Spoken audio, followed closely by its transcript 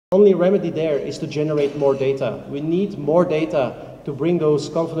only remedy there is to generate more data. We need more data to bring those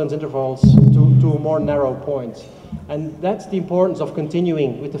confidence intervals to a more narrow point. And that's the importance of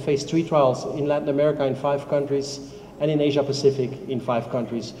continuing with the phase 3 trials in Latin America in 5 countries and in Asia Pacific in 5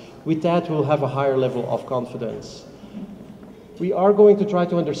 countries. With that, we'll have a higher level of confidence. We are going to try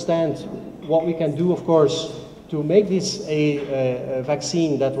to understand what we can do, of course, to make this a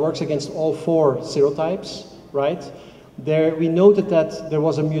vaccine that works against all 4 serotypes, right? There, we noted that there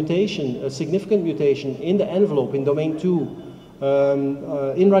was a mutation, a significant mutation in the envelope in domain 2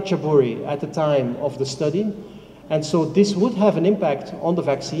 in Ratchaburi at the time of the study. And so this would have an impact on the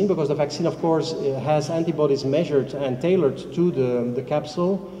vaccine, because the vaccine, of course, has antibodies measured and tailored to the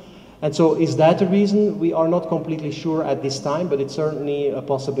capsule. And so is that a reason? We are not completely sure at this time, but it's certainly a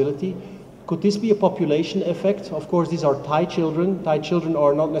possibility. Could this be a population effect? Of course, these are Thai children. Thai children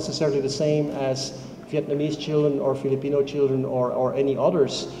are not necessarily the same as Vietnamese children or Filipino children or any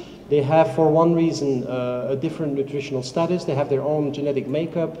others. They have, for one reason, a different nutritional status. They have their own genetic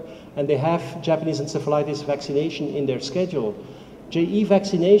makeup, and they have Japanese encephalitis vaccination in their schedule. JE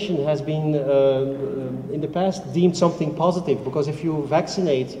vaccination has been, in the past, deemed something positive, because if you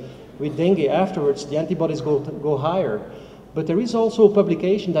vaccinate with dengue afterwards, the antibodies go higher. But there is also a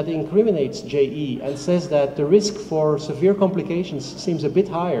publication that incriminates JE and says that the risk for severe complications seems a bit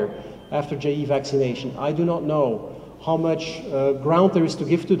higher after JE vaccination. I do not know how much ground there is to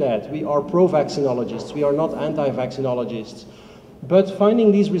give to that. We are pro-vaccinologists, we are not anti-vaccinologists. But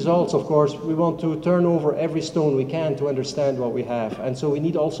finding these results, of course, we want to turn over every stone we can to understand what we have. And so we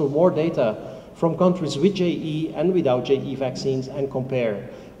need also more data from countries with JE and without JE vaccines and compare.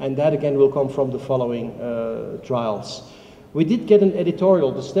 And that again will come from the following trials. We did get an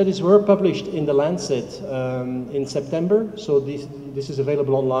editorial. The studies were published in The Lancet in September, so this is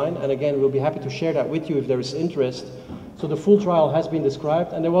available online. And again, we'll be happy to share that with you if there is interest. So the full trial has been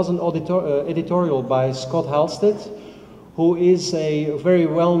described, and there was an editorial by Scott Halstead, who is a very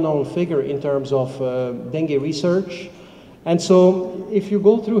well-known figure in terms of dengue research. And so if you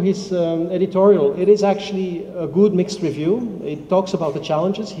go through his editorial, it is actually a good mixed review. It talks about the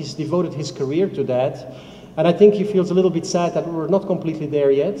challenges. He's devoted his career to that. And I think he feels a little bit sad that we're not completely there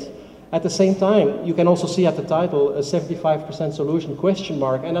yet. At the same time, you can also see at the title a 75% solution question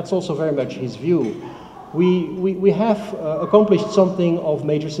mark, and that's also very much his view. We have accomplished something of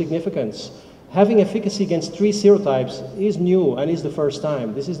major significance. Having efficacy against 3 serotypes is new and is the first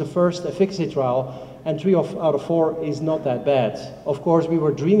time. This is the first efficacy trial, and 3 out of 4 is not that bad. Of course, we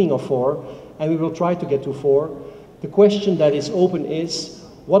were dreaming of 4, and we will try to get to 4. The question that is open is,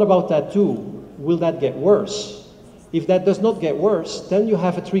 what about that 2? Will that get worse? If that does not get worse, then you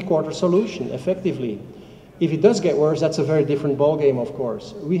have a 3/4 solution, effectively. If it does get worse, that's a very different ballgame, of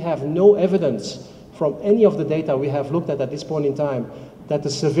course. We have no evidence from any of the data we have looked at this point in time that the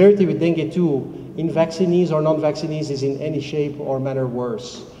severity with dengue 2 in vaccinees or non-vaccinees is in any shape or manner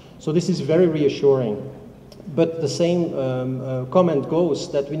worse. So this is very reassuring. But the same comment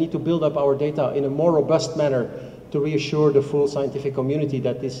goes that we need to build up our data in a more robust manner to reassure the full scientific community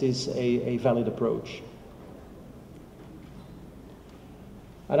that this is a valid approach.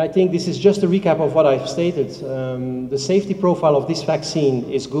 And I think this is just a recap of what I've stated. The safety profile of this vaccine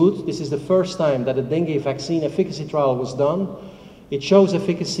is good. This is the first time that a dengue vaccine efficacy trial was done. It shows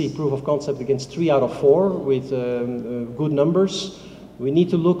efficacy proof of concept against 3 out of 4 with good numbers. We need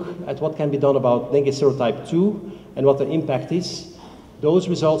to look at what can be done about dengue serotype 2 and what the impact is. Those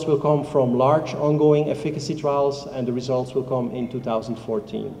results will come from large ongoing efficacy trials, and the results will come in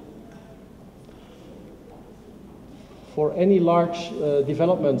 2014. For any large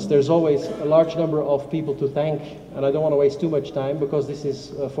developments, there's always a large number of people to thank, and I don't want to waste too much time because this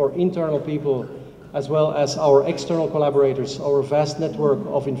is for internal people as well as our external collaborators, our vast network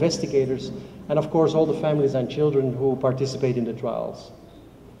of investigators, and of course all the families and children who participate in the trials.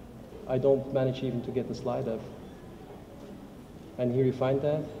 I don't manage even to get the slide up. And here you find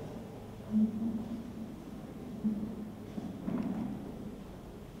that.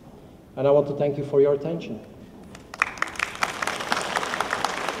 And I want to thank you for your attention.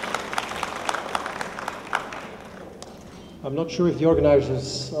 I'm not sure if the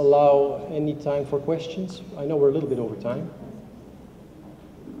organizers allow any time for questions. I know we're a little bit over time.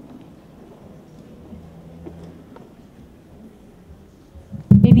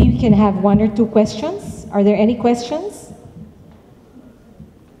 Maybe we can have 1 or 2 questions. Are there any questions?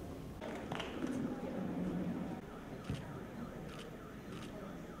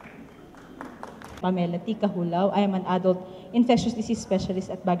 Pamela T. Kahulaw. I am an adult infectious disease specialist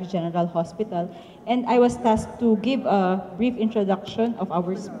at Baguio General Hospital, and I was tasked to give a brief introduction of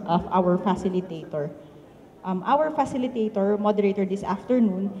our facilitator. Our facilitator, moderator this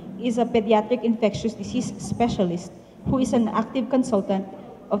afternoon, is a pediatric infectious disease specialist who is an active consultant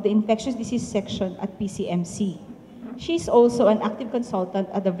of the infectious disease section at PCMC. She's also an active consultant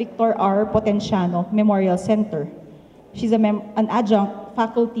at the Victor R. Potenciano Memorial Center. She's an adjunct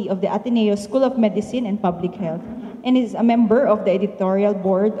faculty of the Ateneo School of Medicine and Public Health and is a member of the editorial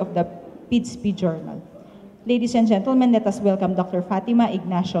board of the PIDSP Journal. Ladies and gentlemen, let us welcome Dr. Fatima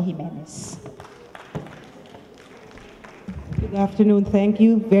Ignacio Jimenez. Good afternoon. Thank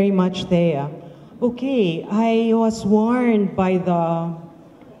you very much, Thea. Okay, I was warned by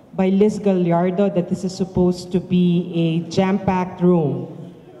Liz Gallardo that this is supposed to be a jam-packed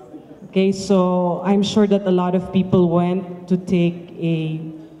room. Okay, so I'm sure that a lot of people went to take a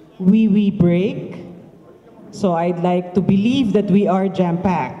wee break. So I'd like to believe that we are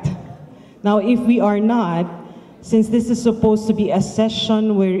jam-packed. Now, if we are not, since this is supposed to be a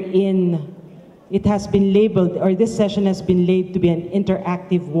session wherein it has been labeled, or this session has been labeled to be an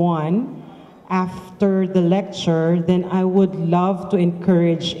interactive one after the lecture, then I would love to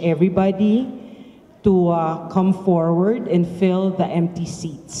encourage everybody to come forward and fill the empty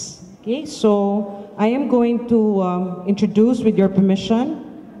seats. Okay, so I am going to introduce, with your permission,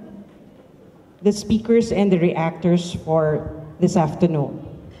 the speakers and the reactors for this afternoon.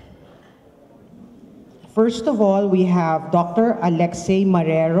 First of all, we have Dr. Alexei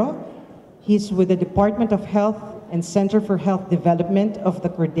Marrero. He's with the Department of Health and Center for Health Development of the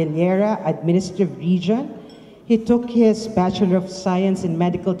Cordillera Administrative Region. He took his Bachelor of Science in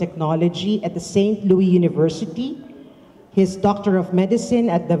Medical Technology at the St. Louis University, his Doctor of Medicine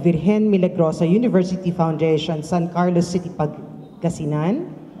at the Virgen Milagrosa University Foundation, San Carlos City,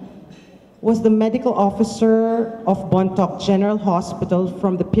 Pangasinan, was the medical officer of Bontoc General Hospital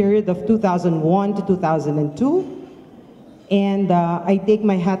from the period of 2001 to 2002. And I take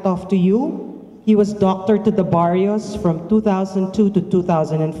my hat off to you. He was Doctor to the Barrios from 2002 to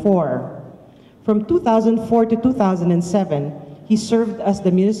 2004. From 2004 to 2007, he served as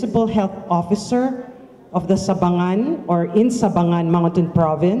the Municipal Health Officer of the Sabangan, or in Sabangan Mountain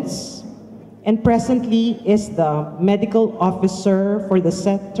Province, and presently is the Medical Officer for the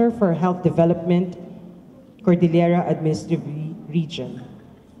Center for Health Development, Cordillera Administrative Region.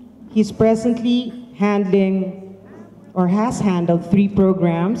 He's presently handling, or has handled, 3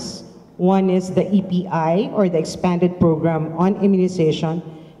 programs. One is the EPI, or the Expanded Program on Immunization.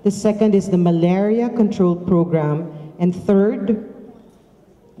 The second is the Malaria Control Program. And third,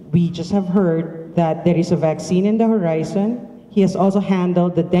 we just have heard that there is a vaccine in the horizon. He has also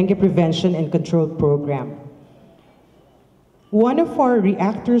handled the Dengue Prevention and Control Program. One of our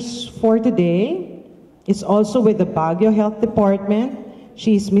reactors for today is also with the Baguio Health Department.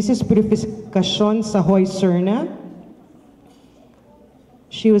 She is Mrs. Purificacion Sahoy Serna.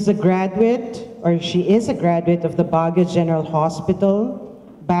 She was a graduate, or she is a graduate of the Baguio General Hospital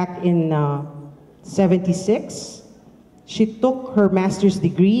back in '76. She took her master's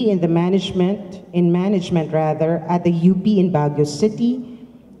degree in management at the UP in Baguio City,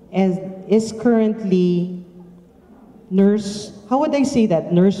 and is currently nurse, how would I say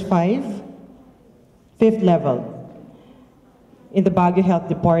that, nurse 5? 5th level in the Baguio Health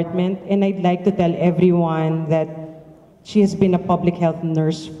Department. And I'd like to tell everyone that she has been a public health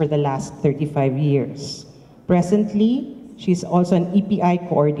nurse for the last 35 years. Presently, she's also an EPI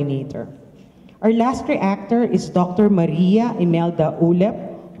coordinator. Our last reactor is Dr. Maria Imelda Ulep,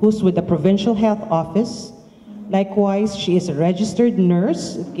 who's with the Provincial Health Office. Likewise, she is a registered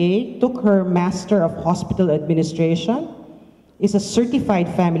nurse, okay, took her Master of Hospital Administration, is a certified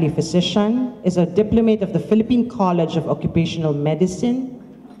family physician, is a diplomate of the Philippine College of Occupational Medicine,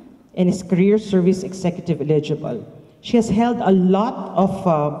 and is career service executive eligible. She has held a lot of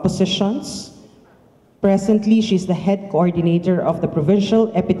positions. Presently, she's the head coordinator of the Provincial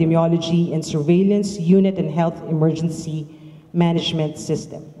Epidemiology and Surveillance Unit and Health Emergency Management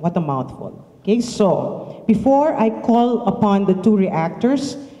System. What a mouthful. Okay, so before I call upon the 2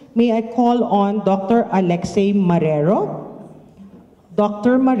 reactors, may I call on Dr. Alexei Marrero.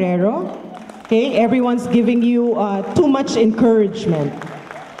 Dr. Marrero, okay, everyone's giving you too much encouragement.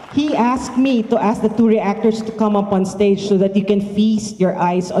 He asked me to ask the 2 reactors to come up on stage so that you can feast your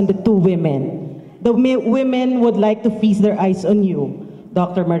eyes on the 2 women. The women would like to feast their eyes on you,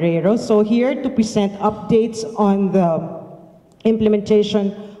 Dr. Marrero. So here to present updates on the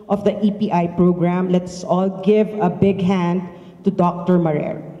implementation of the EPI program, let's all give a big hand to Dr.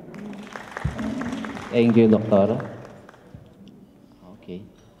 Marrero. Thank you, Doctor. Okay.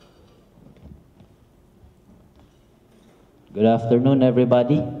 Good afternoon,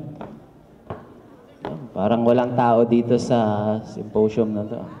 everybody. Parang walang tao dito sa symposium na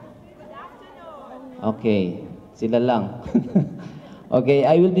to. Okay, sila lang. Okay,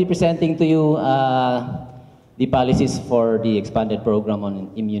 I will be presenting to you the policies for the expanded program on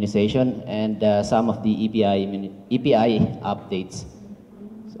immunization and some of the EPI updates.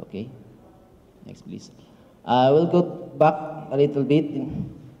 So, okay, next please. We'll go back a little bit.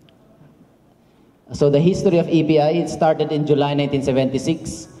 So the history of EPI, it started in July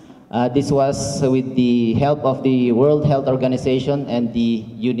 1976. This was with the help of the World Health Organization and the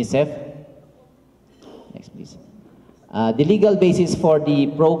UNICEF. Next, please. The legal basis for the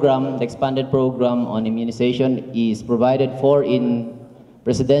program, the expanded program on immunization, is provided for in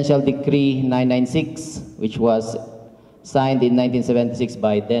Presidential Decree 996, which was signed in 1976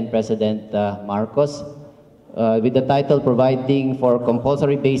 by then President Marcos, with the title providing for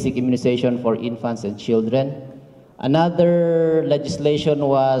compulsory basic immunization for infants and children. Another legislation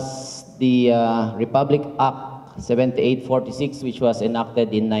was the Republic Act 7846, which was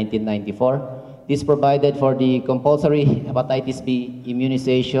enacted in 1994. This provided for the compulsory hepatitis B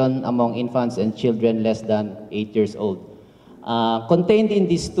immunization among infants and children less than 8 years old. Contained in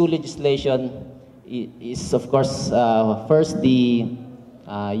these two legislation is, of course, first the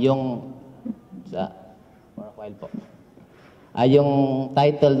yung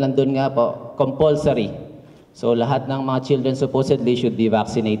title nandun nga po, compulsory. So lahat ng mga children supposedly should be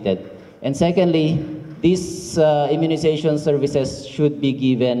vaccinated. And secondly, these immunization services should be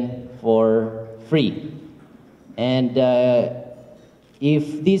given for free. And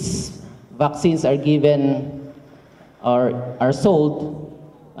if these vaccines are given or are sold,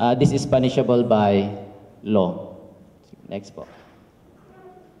 this is punishable by law. Next po.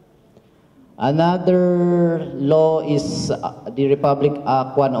 Another law is the Republic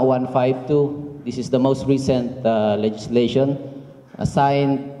Act 10152. This is the most recent legislation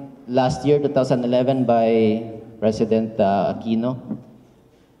signed last year, 2011, by President Aquino.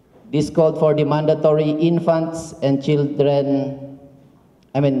 This called for the mandatory infants and children,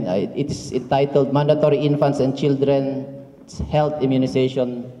 it is entitled Mandatory Infants and Children's Health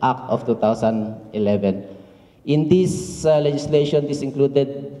Immunization Act of 2011. In this legislation, this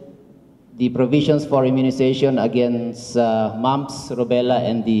included the provisions for immunization against mumps, rubella,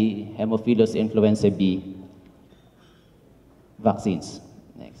 and the Haemophilus influenzae B vaccines.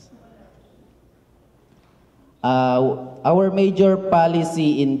 Next. Our major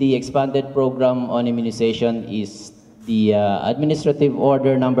policy in the expanded program on immunization is the Administrative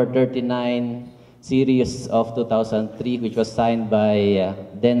Order number 39 series of 2003, which was signed by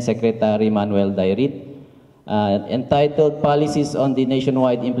then Secretary Manuel Dairit, entitled Policies on the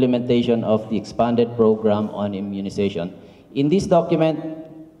Nationwide Implementation of the Expanded Program on Immunization. In this document,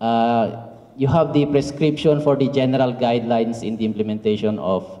 you have the prescription for the general guidelines in the implementation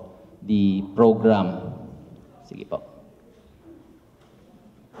of the program. Sige po.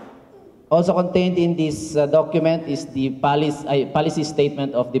 Also contained in this document is the policy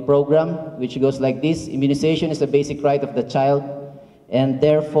statement of the program, which goes like this: immunization is a basic right of the child, and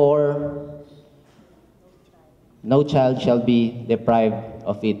therefore no child shall be deprived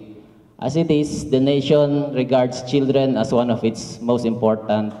of it. As it is, the nation regards children as one of its most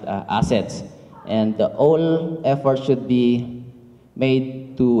important assets, and all efforts should be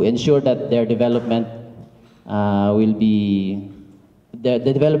made to ensure that their development they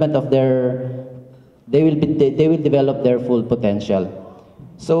will develop their full potential.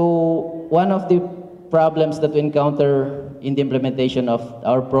 So one of the problems that we encounter in the implementation of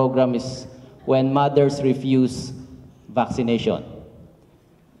our program is when mothers refuse vaccination.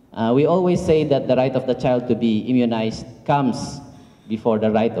 We always say that the right of the child to be immunized comes before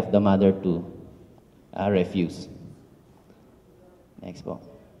the right of the mother to refuse. Next po.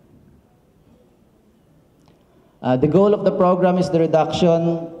 The goal of the program is the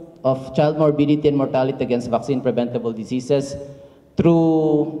reduction of child morbidity and mortality against vaccine-preventable diseases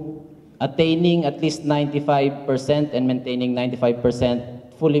through attaining at least 95% and maintaining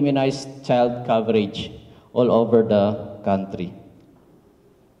 95% full immunized child coverage all over the country.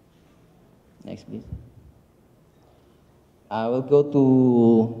 Next, please. I will go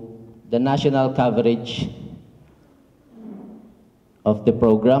to the national coverage of the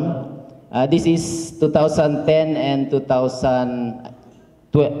program. This is 2010 and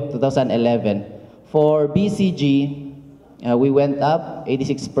 2011. For BCG, we went up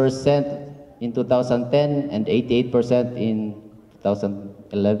 86% in 2010 and 88% in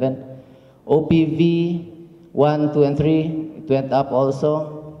 2011. OPV 1, 2, and 3, it went up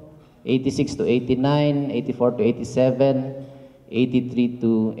also, 86 to 89, 84 to 87, 83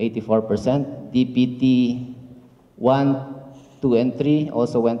 to 84%. DPT 1, 2, and 3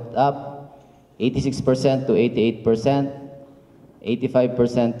 also went up, 86% to 88%.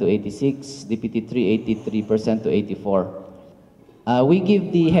 85% to 86, DPT-3, 83% to 84. We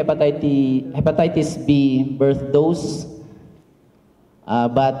give the hepatitis B birth dose,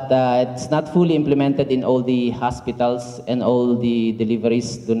 but it's not fully implemented in all the hospitals, and all the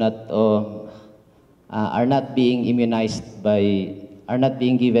deliveries are not being immunized are not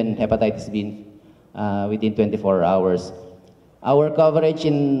being given hepatitis B within 24 hours. Our coverage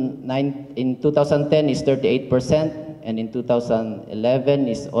in 2010 is 38%, and in 2011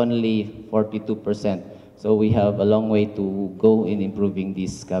 is only 42%. So we have a long way to go in improving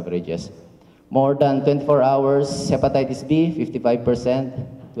these coverages. More than 24 hours hepatitis B, 55%,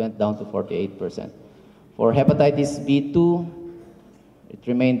 went down to 48%. For hepatitis B2, it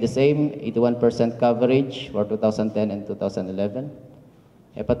remained the same, 81% coverage for 2010 and 2011.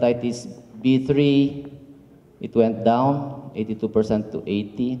 Hepatitis B3, it went down, 82% to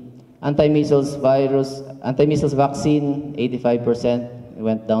 80%. Anti-measles vaccine, 85%, it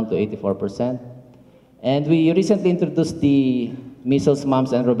went down to 84%. And we recently introduced the measles,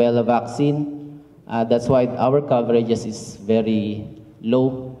 mumps, and rubella vaccine. That's why our coverage is very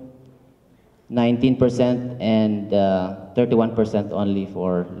low, 19% and 31% only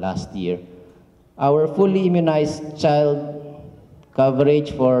for last year. Our fully immunized child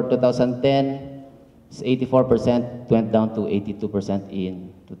coverage for 2010 is 84%, went down to 82%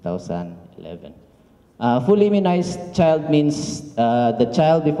 in 2011. Fully immunized child means the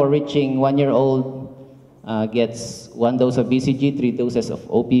child before reaching 1 year old gets 1 dose of BCG, 3 doses of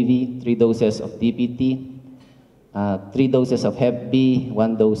OPV, 3 doses of DPT, 3 doses of Hep B,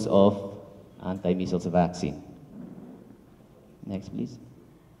 1 dose of anti-measles vaccine. Next, please.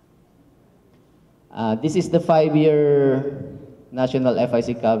 This is the 5-year national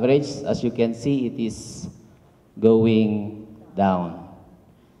FIC coverage. As you can see, it is going down.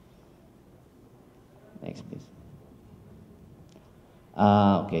 Next, please.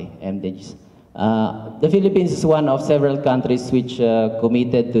 Okay, MDGs. The Philippines is one of several countries which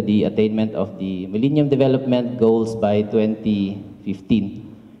committed to the attainment of the Millennium Development Goals by 2015.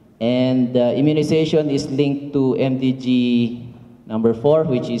 And immunization is linked to MDG number 4,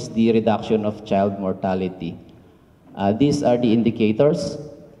 which is the reduction of child mortality. These are the indicators.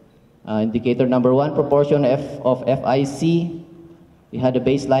 Indicator number 1, proportion of FIC. We had a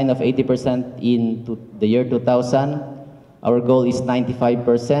baseline of 80% in the year 2000. Our goal is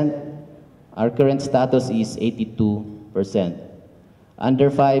 95%. Our current status is 82%. Under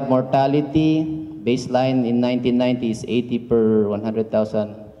 5 mortality, baseline in 1990 is 80 per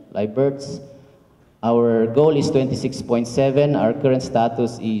 100,000 live births. Our goal is 26.7. Our current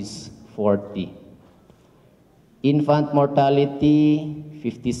status is 40. Infant mortality,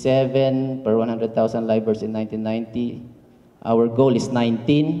 57 per 100,000 live births in 1990. Our goal is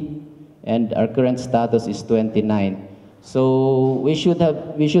 19, and our current status is 29. So we should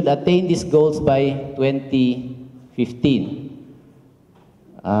attain these goals by 2015.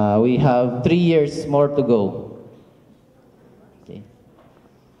 We have 3 years more to go. Okay.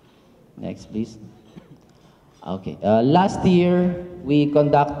 Next, please. Okay. Last year, we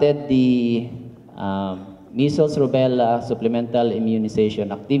conducted the measles, rubella supplemental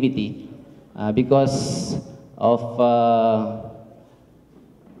immunization activity because of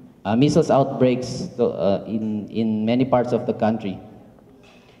measles outbreaks in many parts of the country.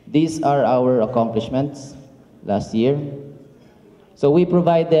 These are our accomplishments last year. So we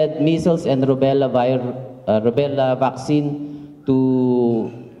provided measles and rubella vaccine to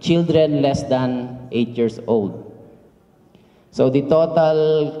children less than 8 years old. So the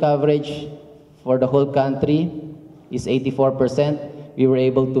total coverage for the whole country is 84%. We were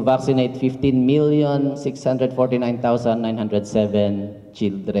able to vaccinate 15,649,907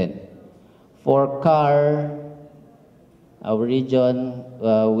 children. For CAR, our region,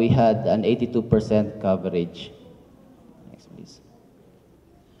 we had an 82% coverage. Next, please.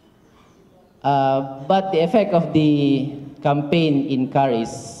 But the effect of the campaign in CAR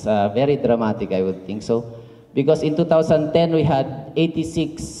is very dramatic, I would think so. Because in 2010, we had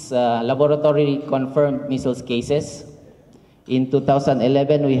 86 laboratory confirmed measles cases. In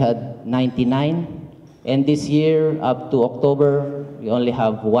 2011, we had 99. And this year, up to October, we only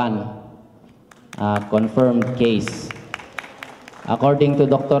have 1 confirmed case. According to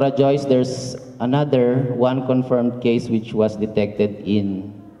Dr. Joyce, there's another 1 confirmed case which was detected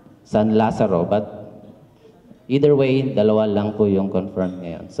in San Lazaro. But either way, dalawa lang po yung confirmed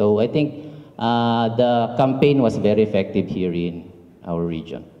ngayon. So I think the campaign was very effective here in our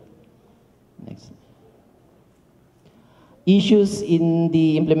region. Next. Issues in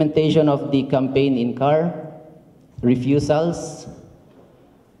the implementation of the campaign in CAR, refusals.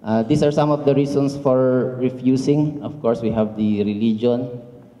 These are some of the reasons for refusing. Of course, we have the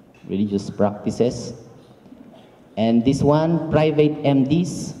religious practices. And this one, private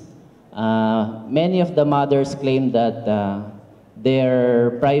MDs. Many of the mothers claim that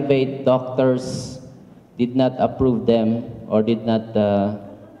their private doctors did not approve them or did not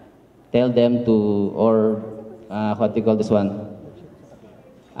tell them to, or what do you call this one?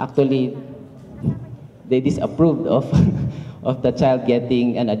 Actually, they disapproved of, of the child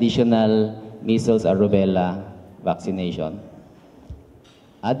getting an additional measles or rubella vaccination.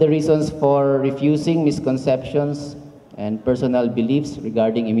 Other reasons for refusing: misconceptions and personal beliefs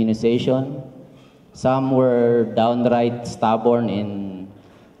regarding immunization. Some were downright stubborn in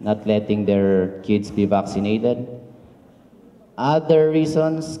not letting their kids be vaccinated. Other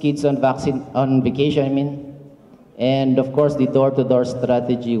reasons, kids on vacation, and of course the door-to-door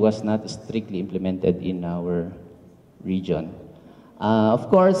strategy was not strictly implemented in our region. Of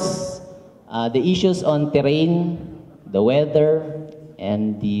course, the issues on terrain, the weather,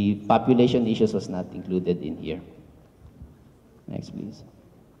 and the population issues was not included in here. Next, please.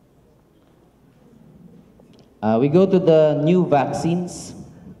 We go to the new vaccines.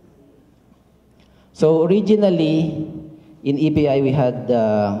 So originally, in EPI, we had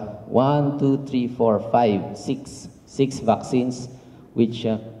 6 vaccines, which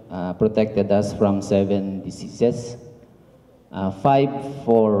protected us from 7 diseases. 5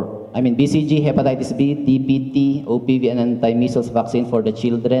 for, BCG, hepatitis B, DPT, OPV, and anti-measles vaccine for the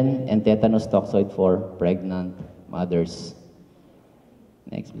children, and tetanus toxoid for pregnant mothers.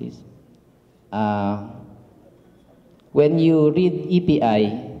 Next, please. When you read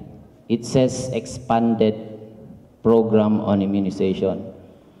EPI, it says expanded program on immunization.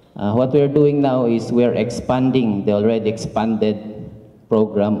 What we're doing now is we're expanding the already expanded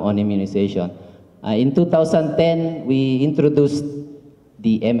program on immunization. In 2010, we introduced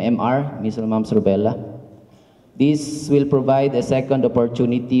the MMR, measles, mumps, rubella. This will provide a second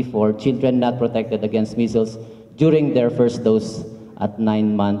opportunity for children not protected against measles during their first dose at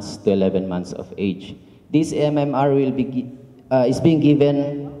 9 months to 11 months of age. This MMR is being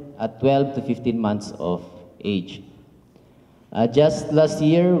given at 12 to 15 months of age. Just last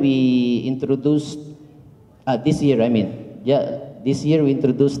year, we introduced, this year we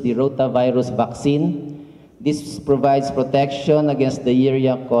introduced the rotavirus vaccine. This provides protection against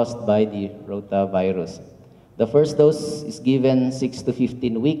diarrhea caused by the rotavirus. The first dose is given 6 to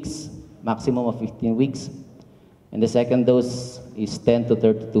 15 weeks, maximum of 15 weeks. And the second dose is 10 to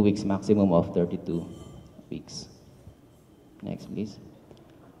 32 weeks, maximum of 32 weeks. Next, please.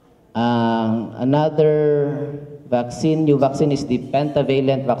 Another vaccine, new vaccine, is the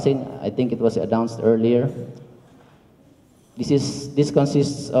pentavalent vaccine. I think it was announced earlier. This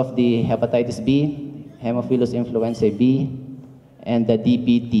consists of the hepatitis B, Haemophilus influenzae B, and the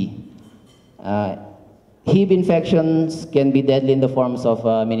DPT. HIV infections can be deadly in the forms of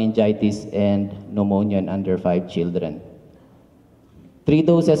meningitis and pneumonia in under 5 children. 3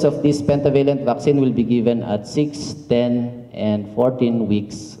 doses of this pentavalent vaccine will be given at 6, 10, and 14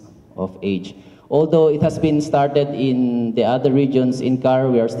 weeks of age. Although it has been started in the other regions in CAR,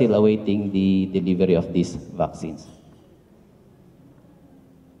 we are still awaiting the delivery of these vaccines.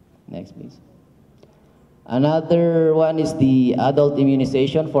 Next, please. Another one is the adult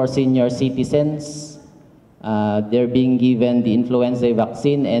immunization for senior citizens. They're being given the influenza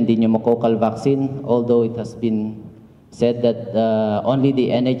vaccine and the pneumococcal vaccine, although it has been said that only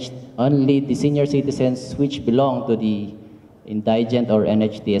the senior citizens which belong to the indigent or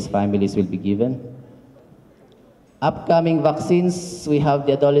NHTS families will be given. Upcoming vaccines, we have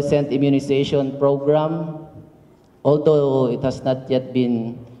the adolescent immunization program. Although it has not yet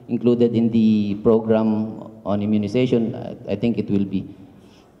been included in the program on immunization, I think it will be.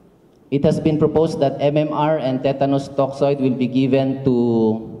 It has been proposed that MMR and tetanus toxoid will be given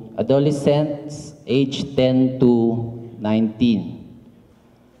to adolescents aged 10 to 19.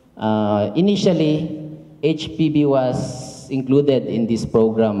 Initially, HPV was included in this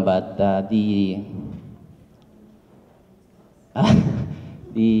program, but the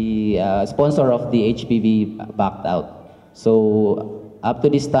sponsor of the HPV backed out. So up to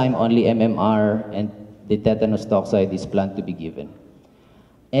this time, only MMR and the tetanus toxoid is planned to be given.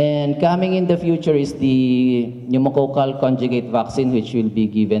 And coming in the future is the pneumococcal conjugate vaccine, which will be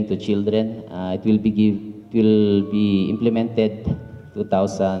given to children. It will be implemented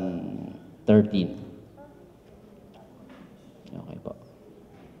 2013. Okay po.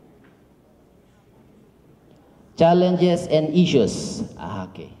 Challenges and issues.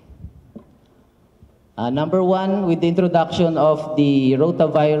 Okay. Number 1, with the introduction of the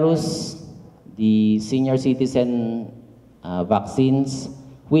rotavirus, the senior citizen vaccines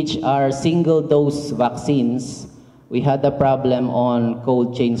which are single-dose vaccines, we had a problem on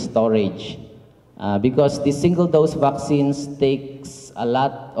cold chain storage. Because the single-dose vaccines takes a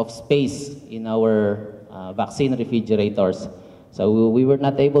lot of space in our vaccine refrigerators. So we were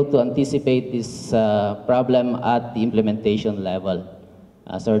not able to anticipate this problem at the implementation level.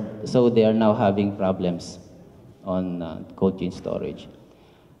 So they are now having problems on cold chain storage.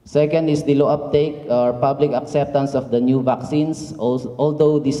 Second is the low uptake or public acceptance of the new vaccines.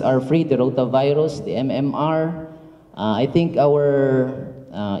 Although these are free, the rotavirus, the MMR, I think our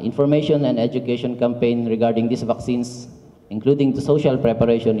information and education campaign regarding these vaccines, including the social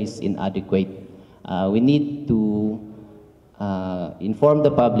preparation, is inadequate. We need to inform the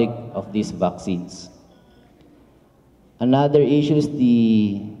public of these vaccines. Another issue is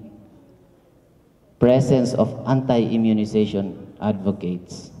the presence of anti-immunization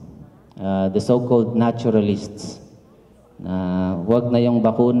advocates, the so-called naturalists. Wag na yung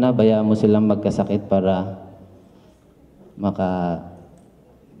bakuna, bayaan mo silang magkasakit para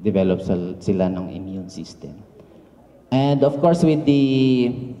maka-develop sila ng immune system. And of course, with the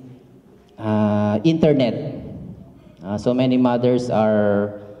internet, so many mothers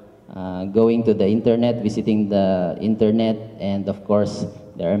are going to the internet, visiting the internet, and of course,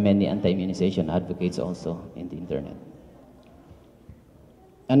 there are many anti-immunization advocates also in the internet.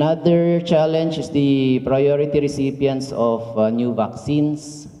 Another challenge is the priority recipients of new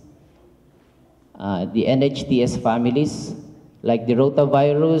vaccines, the NHTS families, like the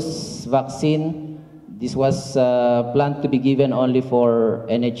rotavirus vaccine. This was planned to be given only for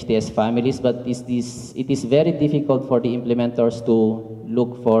NHTS families, but it is very difficult for the implementers to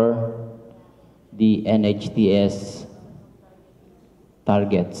look for the NHTS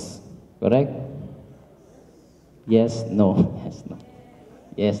targets. Correct? Yes, no, yes, no.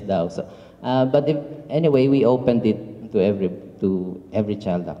 Yes, daw. So, but anyway, we opened it to every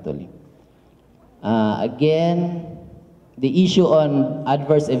child actually. Again, the issue on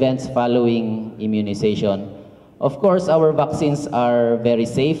adverse events following immunization. Of course, our vaccines are very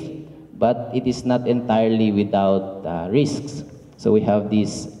safe, but it is not entirely without risks. So we have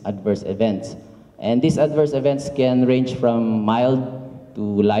these adverse events. And these adverse events can range from mild to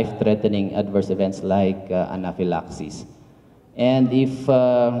life-threatening adverse events like anaphylaxis. And if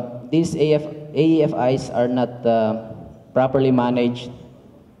these AEFIs are not properly managed,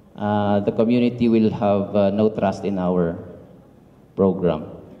 the community will have no trust in our program.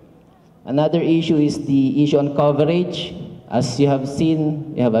 Another issue is the issue on coverage. As you have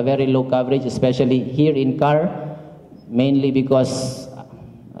seen, we have a very low coverage, especially here in CAR, mainly because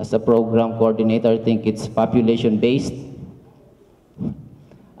as a program coordinator, I think it's population-based.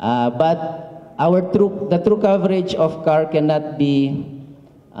 But the true coverage of CAR cannot be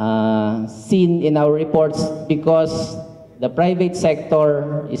seen in our reports because the private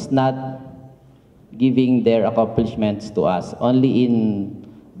sector is not giving their accomplishments to us, only in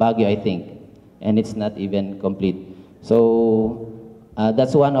Baguio, I think, and it's not even complete. So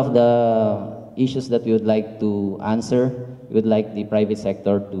that's one of the issues that we would like to answer. We would like the private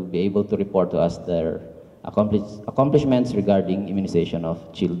sector to be able to report to us their accomplishments regarding immunization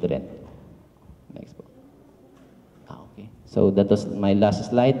of children. Next. Okay. So that was my last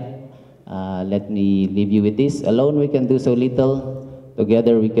slide. Let me leave you with this. Alone we can do so little.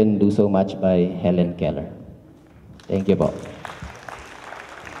 Together we can do so much, by Helen Keller. Thank you, Bob.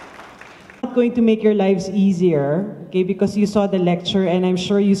 Not going to make your lives easier, okay, because you saw the lecture and I'm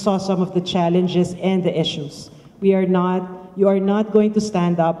sure you saw some of the challenges and the issues. You are not going to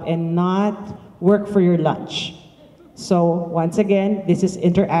stand up and not work for your lunch. So once again, this is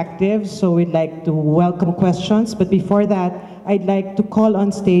interactive, so we'd like to welcome questions. But before that, I'd like to call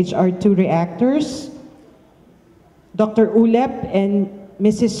on stage our two reactors. Dr. Ulep and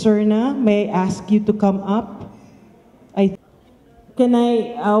Mrs. Serna, may I ask you to come up?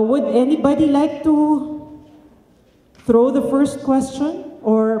 Would anybody like to throw the first question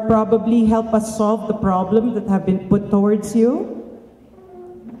or probably help us solve the problem that have been put towards you?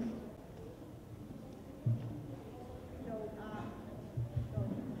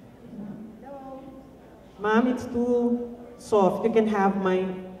 Ma'am, it's too soft. You can have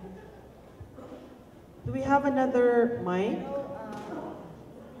mine. Do we have another mic?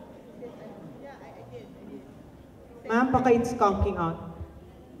 Ma'am, baka it's conking out.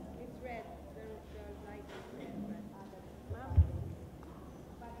 It's red. The light is red.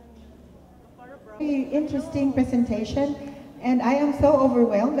 Very interesting presentation, and I am so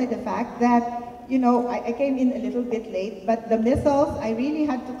overwhelmed by the fact that, you know, I came in a little bit late, but the missiles, I really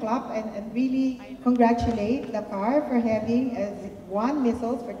had to clap and really congratulate the CAR for having one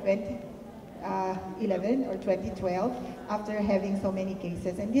missiles for 2011 or 2012 after having so many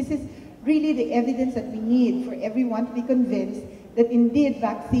cases. And this is really the evidence that we need for everyone to be convinced that indeed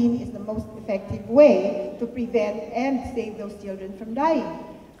vaccine is the most effective way to prevent and save those children from dying.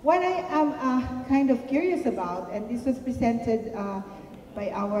 What I am kind of curious about, and this was presented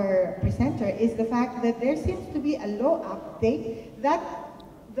by our presenter, is the fact that there seems to be a low uptake. That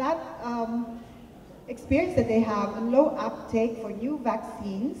experience that they have, a low uptake for new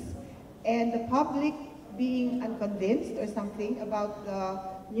vaccines, and the public being unconvinced or something about the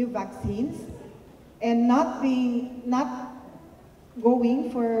new vaccines, and not going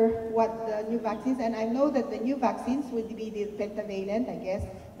for what the new vaccines, and I know that the new vaccines would be the pentavalent, I guess,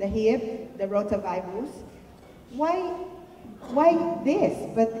 the hip, the rotavirus. Why this?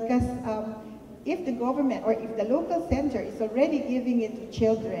 But because if the government or if the local center is already giving it to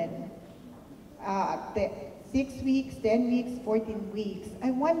children, the 6 weeks, 10 weeks, 14 weeks,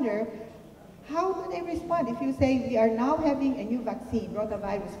 I wonder, how do they respond? If you say we are now having a new vaccine,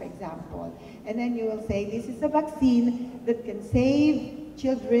 rotavirus for example, and then you will say this is a vaccine that can save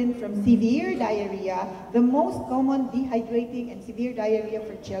children from severe diarrhea, the most common dehydrating and severe diarrhea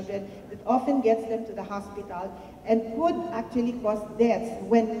for children that often gets them to the hospital and could actually cause deaths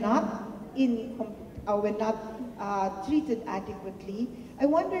when not treated adequately. I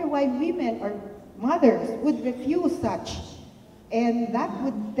wonder why women or mothers would refuse such. And that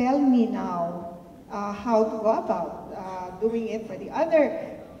would tell me now how to go about doing it for the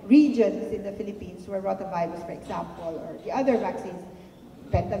other regions in the Philippines where rotavirus, for example, or the other vaccines,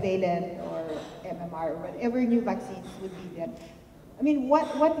 pentavalent or MMR, or whatever new vaccines would be there. I mean, what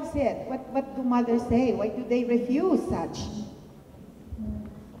is it? What do mothers say? Why do they refuse such?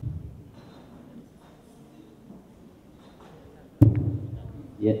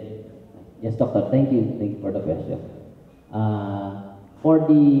 Yes, doctor. Thank you. Thank you for the question.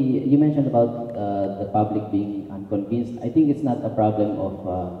 You mentioned about the public being unconvinced. I think it's not a problem of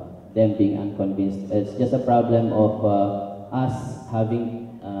them being unconvinced. It's just a problem of us having,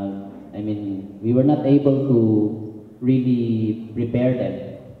 we were not able to really prepare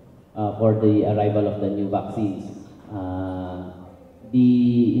them for the arrival of the new vaccines.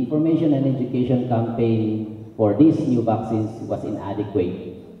 The information and education campaign for these new vaccines was inadequate.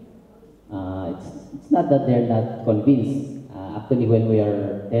 It's not that they're not convinced. Actually, when we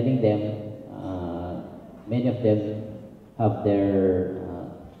are telling them, many of them have their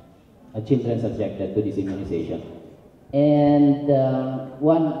children subjected to this immunization. And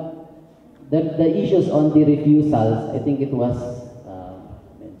the issues on the refusals, I think it was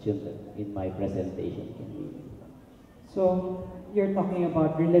mentioned in my presentation. So you're talking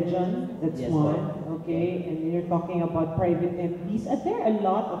about religion, that's Yes, one, ma'am. okay, and you're talking about private MPs. Are there a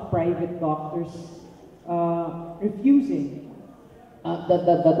lot of private doctors refusing?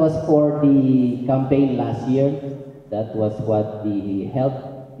 That was for the campaign last year. That was what the health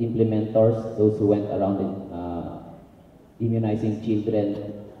implementers, those who went around immunizing children,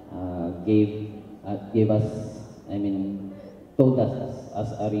 gave us, told us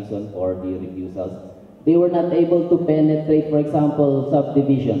as a reason for the refusals. They were not able to penetrate, for example,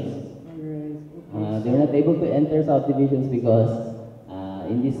 subdivisions. They were not able to enter subdivisions because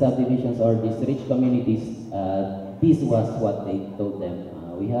in these subdivisions or these rich communities, this was what they told them.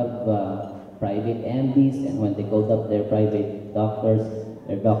 We have private MDs, and when they called up their private doctors,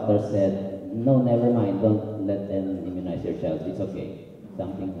 their doctors said, no, never mind, don't let them immunize your child, it's okay.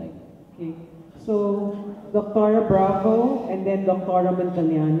 Something like that. Okay. So, Dr. Bravo and then Dr.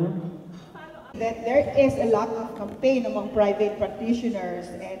 Montaliano. That there is a lot of campaign among private practitioners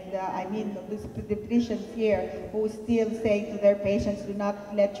and these pediatricians here who still say to their patients, do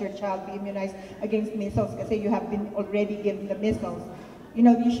not let your child be immunized against measles because you have been already given the measles. You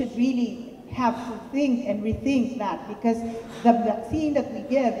know, you should really have to think and rethink that, because the vaccine that we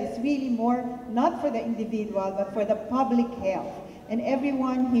give is really more not for the individual but for the public health. And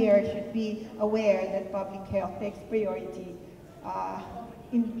everyone here should be aware that public health takes priority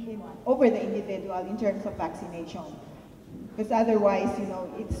over the individual in terms of vaccination, because otherwise, you know,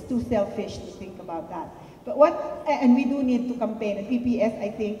 it's too selfish to think about that. But and we do need to campaign, and PPS,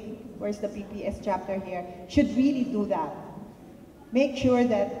 I think, where's the PPS chapter here, should really do that. Make sure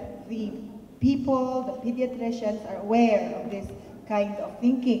that the people, the pediatricians are aware of this kind of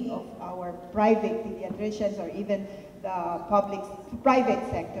thinking of our private pediatricians or even the private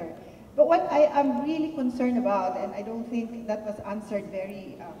sector. But what I am really concerned about, and I don't think that was answered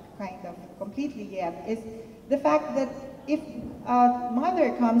very kind of completely yet, is the fact that if a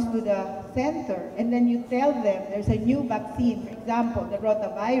mother comes to the center and then you tell them there's a new vaccine, for example, the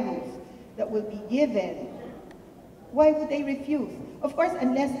rotavirus, that will be given, Why would they refuse? Of course,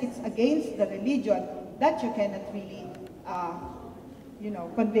 unless it's against the religion, that you cannot really,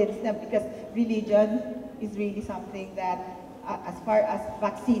 convince them, because religion is really something that, as far as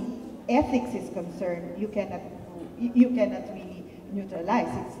vaccine ethics is concerned, you cannot really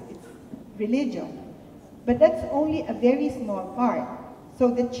neutralize. It's religion. But that's only a very small part. So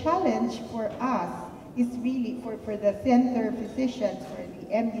the challenge for us is really, for the center physicians, for the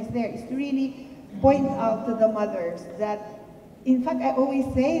MDs there, is to really point out to the mothers that, in fact, I always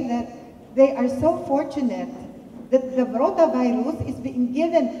say that they are so fortunate that the rotavirus is being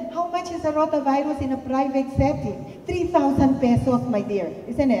given. How much is a rotavirus in a private setting? 3,000 pesos, my dear,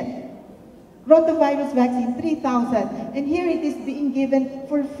 isn't it? Rotavirus vaccine, 3,000. And here it is being given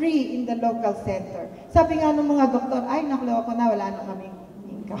for free in the local center. Sabi nga ng mga doktor, ay, nakuloko na, wala na kaming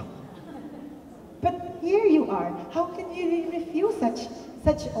income. But here you are. How can you refuse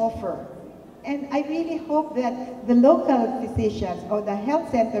such offer? And I really hope that the local physicians or the health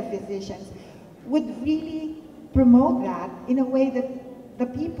center physicians would really promote that in a way that the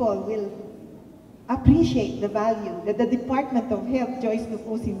people will appreciate the value that the Department of Health, Joyce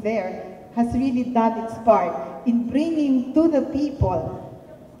Lucusin there, has really done its part in bringing to the people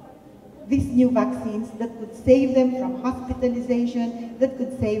these new vaccines that could save them from hospitalization, that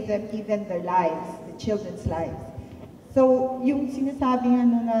could save them even their lives, the children's lives. So yung sinasabi nga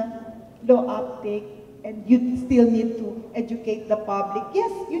na low uptake, and you still need to educate the public. Yes,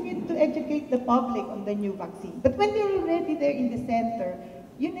 you need to educate the public on the new vaccine. But when you're already there in the center,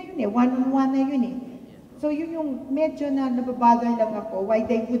 yun na yun eh, one-on-one na yun eh. So yun yung medyo na nababother lang ako why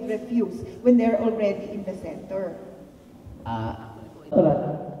they would refuse when they're already in the center.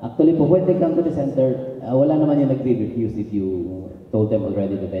 Actually po, when they come to the center, wala naman yung nagre-refuse if you told them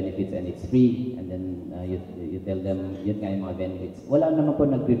already the benefits and it's free, and then you tell them yun nga yung mga benefits. Wala naman po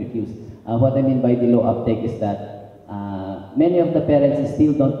nagre-refuse. What I mean by the low uptake is that many of the parents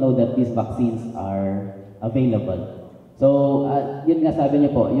still don't know that these vaccines are available. So, yun nga sabi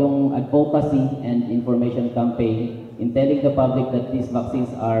niyo po, yung advocacy and information campaign in telling the public that these vaccines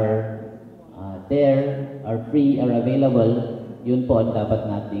are there, are free, are available, yun po ang dapat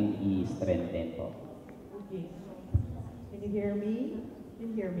nating i-strengthen po. Okay. Can you hear me?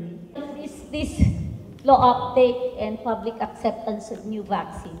 Can you hear me? This low uptake and public acceptance of new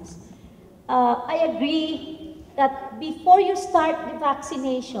vaccines. I agree that before you start the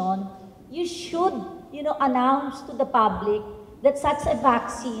vaccination, you should, announce to the public that such a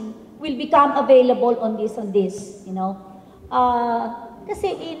vaccine will become available on this, Kasi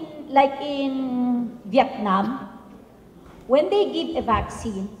in Vietnam, when they give a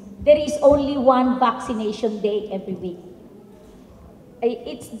vaccine, there is only one vaccination day every week.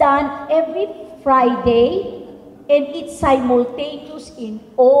 It's done every Friday, and it's simultaneous in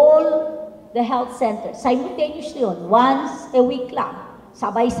all the health centers. Simultaneous yun, once a week lang,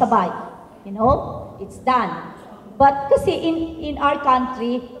 sabay-sabay, it's done. But kasi in our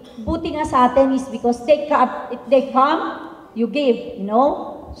country, buti nga sa atin is because if they come, you give,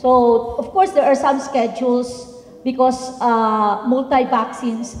 So, of course, there are some schedules because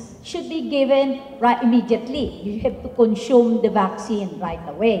multi-vaccines should be given right immediately. You have to consume the vaccine right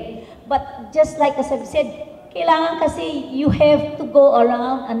away. But just like as I've said, kailangan kasi you have to go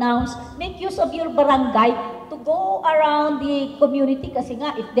around, announce, make use of your barangay to go around the community kasi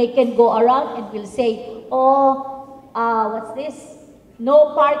nga, if they can go around and will say, what's this?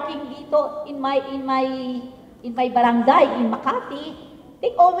 No parking dito in my barangay, in Makati.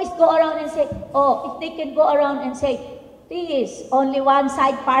 They always go around and say, if they can go around and say, please, only one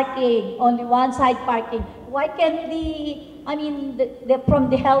side parking, only one side parking. Why can't from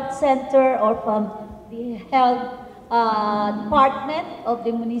the health center or from the health department of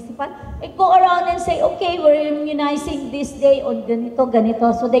the municipal, go around and say, okay, we're immunizing this day on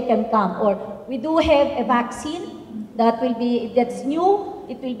ganito, so they can come. Or we do have a vaccine that's new,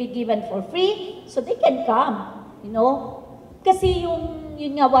 it will be given for free, so they can come, Kasi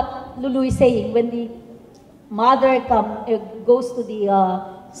yun nga what Lulu is saying, when the mother goes to the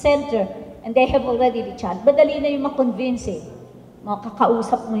center, and they have already the child, madali na yung ma-convince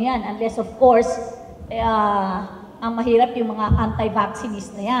makakausap mo yan, unless of course, ang mahirap yung mga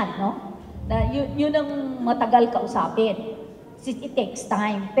anti-vaccinist na yan, yun ang matagal kausapin. It takes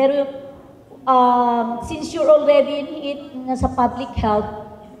time. Pero since you're already in it sa public health,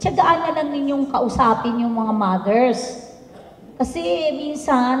 tiyagaan na lang ninyong kausapin yung mga mothers. Kasi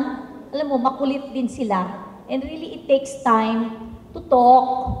minsan, alam mo, makulit din sila. And really, it takes time to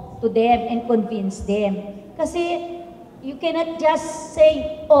talk to them and convince them. Kasi you cannot just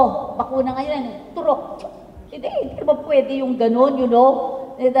say, bakuna ngayon, turok. Hindi ba pwede yung ganun,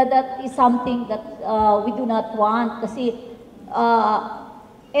 that is something that we do not want kasi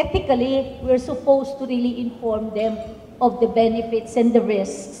ethically, we're supposed to really inform them of the benefits and the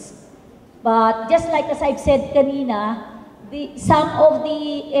risks. But just like as I've said kanina, some of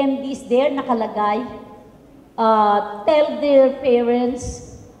the MDs there nakalagay, tell their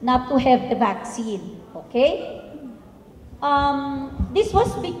parents not to have the vaccine. Okay? This was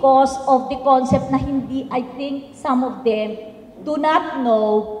because of the concept na hindi, I think some of them do not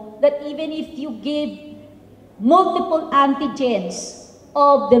know that even if you give multiple antigens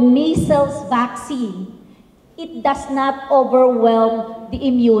of the measles vaccine, it does not overwhelm the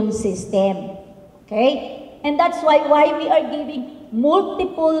immune system. Okay? And that's why we are giving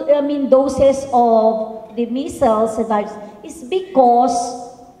multiple doses of the measles virus is because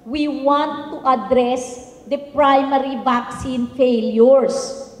we want to address the primary vaccine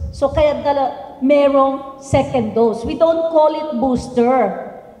failures. So kaya merong second dose. We don't call it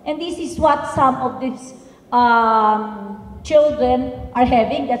booster. And this is what some of these children are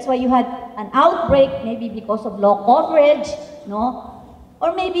having. That's why you had an outbreak, maybe because of low coverage, no?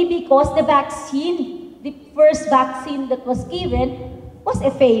 Or maybe because the vaccine, the first vaccine that was given was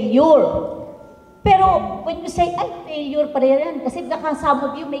a failure. Pero when you say, ay, failure pa rin, kasi baka some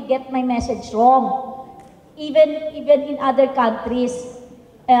of you may get my message wrong. Even in other countries,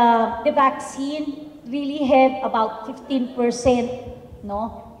 the vaccine really have about 15%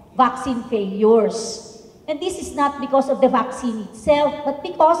 no, vaccine failures. And this is not because of the vaccine itself, but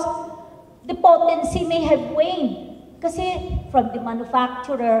because the potency may have waned. Kasi from the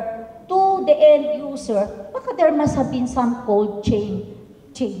manufacturer to the end user, baka there must have been some cold chain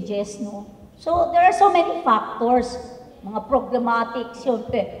changes, no? So there are so many factors, mga problematics yun.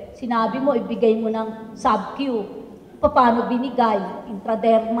 Sinabi mo, ibigay mo ng sub-Q. Paano binigay?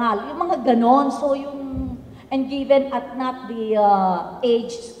 Intradermal. Yung mga ganon. So yung, and given at not the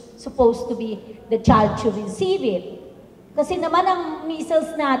age supposed to be the child should receive it. Kasi naman ang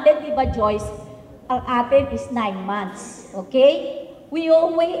measles natin, di ba Joyce, ang atin is 9 months. Okay?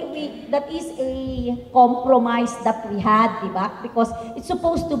 That is a compromise that we had, di ba? Because it's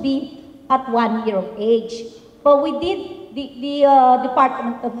supposed to be at 1 year of age. But we did, the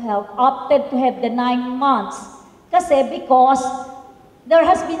Department of Health opted to have the 9 months. Kasi because there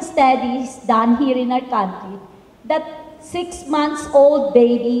has been studies done here in our country that 6 months old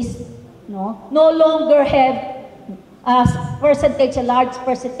babies no longer have a large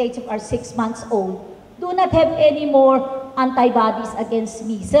percentage of our 6 months old do not have any more antibodies against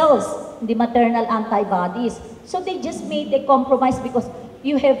measles, the maternal antibodies. So they just made a compromise because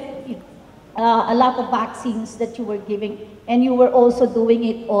you have a lot of vaccines that you were giving and you were also doing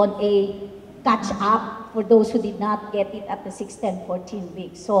it on a catch-up for those who did not get it at the 6, 10, 14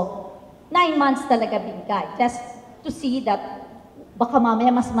 weeks. So 9 months talaga binigay. Just to see that baka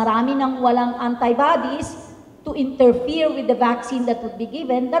mamaya mas marami nang walang antibodies to interfere with the vaccine that would be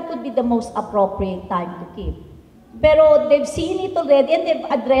given, that would be the most appropriate time to give. Pero they've seen it already and they've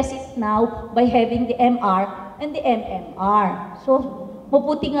addressed it now by having the MR and the MMR. So,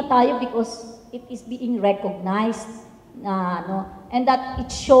 mabuti nga tayo because it is being recognized no? And that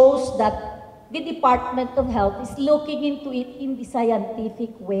it shows that the Department of Health is looking into it in the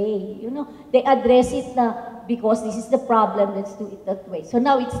scientific way. You know, they address it because this is the problem, let's do it that way. So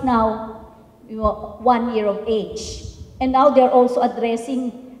now it's now 1 year of age. And now they're also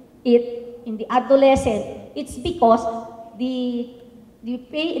addressing it in the adolescent. It's because the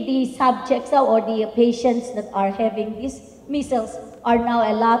subjects or the patients that are having these measles are now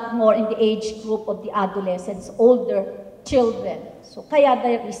a lot more in the age group of the adolescents, older children. So kaya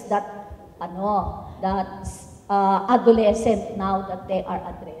there is that adolescent now that they are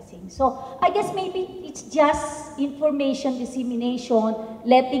addressing. So I guess maybe it's just information dissemination,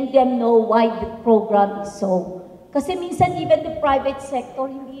 letting them know why the program is so. Kasi minsan even the private sector,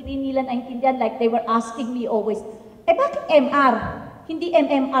 hindi rin nila naintindihan. Like they were asking me always, bakit MR? Hindi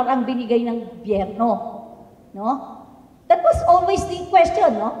MMR ang binigay ng gobyerno. No? That was always the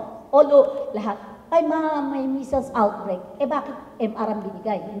question, no? Although lahat, ay ma'am, may measles outbreak. Bakit MR ang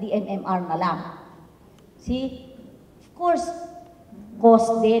binigay? Hindi MMR na lang. See? Of course,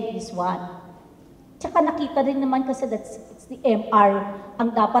 cost din is one. Tsaka nakita rin naman kasi it's the MR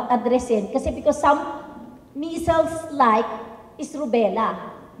ang dapat addressin. Kasi because some measles-like is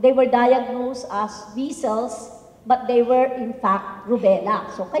rubella. They were diagnosed as measles, but they were in fact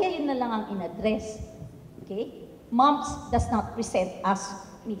rubella. So kaya yun na lang ang in-address. Okay? Mumps does not present as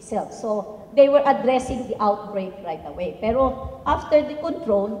measles. So they were addressing the outbreak right away. Pero after the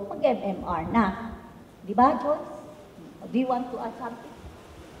control, mag-MMR na. Di ba, Joyce? Do you want to add something?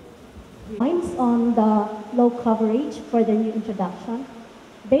 Points on the low coverage for the new introduction.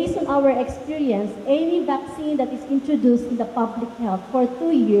 Based on our experience, any vaccine that is introduced in the public health for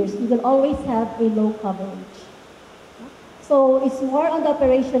 2 years, we will always have a low coverage. So it's more on the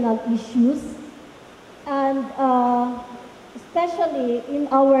operational issues, and especially in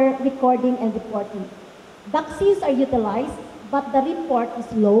our recording and reporting. Vaccines are utilized, but the report is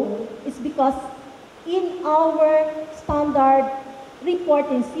low. It's because in our standard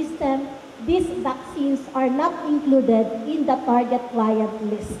reporting system, these vaccines are not included in the target client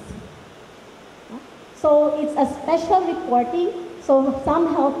list. So it's a special reporting, so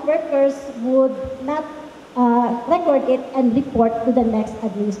some health workers would not record it and report to the next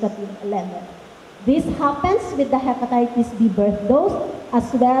administrative level. This happens with the hepatitis B birth dose as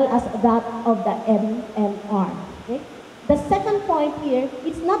well as that of the MMR. Okay? The second point here,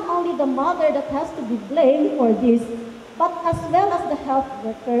 it's not only the mother that has to be blamed for this, but as well as the health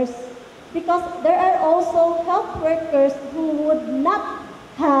workers, because there are also health workers who would not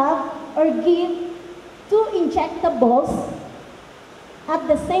have or give 2 injectables at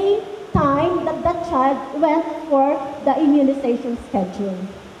the same time that the child went for the immunization schedule.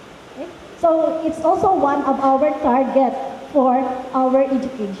 Okay? So it's also one of our target for our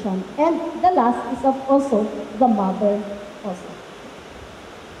education. And the last is also the mother also.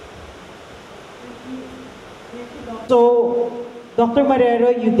 So, Dr.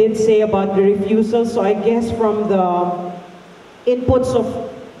 Marrero, you did say about the refusal, so I guess from the inputs of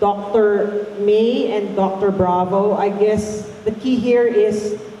Dr. May and Dr. Bravo, I guess the key here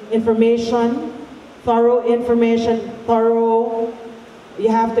is information, thorough, you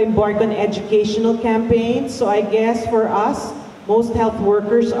have to embark on educational campaigns. So I guess for us, most health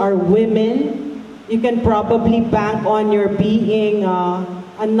workers are women. You can probably bank on your being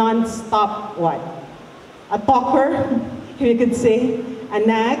a non-stop, a talker, you could say, a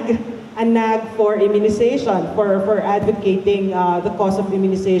nag for immunization, for advocating the cause of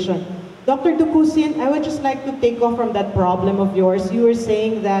immunization. Dr. Dukusin, I would just like to take off from that problem of yours. You were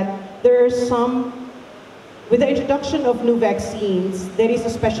saying that there are some, with the introduction of new vaccines, there is a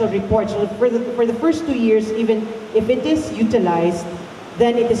special report. So for the first 2 years, even if it is utilized,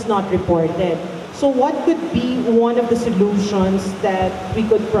 then it is not reported. So what could be one of the solutions that we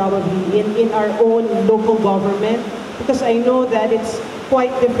could probably, in our own local government, because I know that it's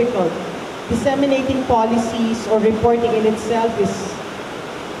quite difficult. Disseminating policies or reporting in itself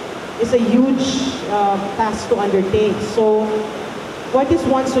is a huge task to undertake. So what is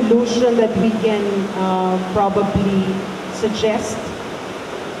one solution that we can probably suggest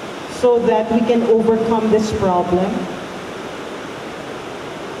so that we can overcome this problem?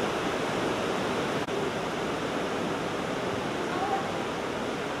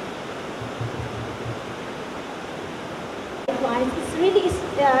 It's really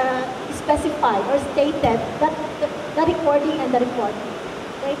specified or stated that the recording and the reporting.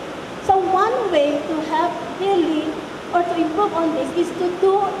 Okay? So one way to have really or to improve on this is to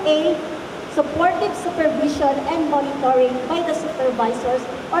do a supportive supervision and monitoring by the supervisors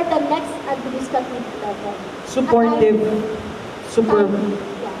or the next administrative level. Supportive,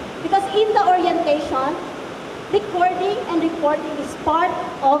 yeah. Because in the orientation, recording and reporting is part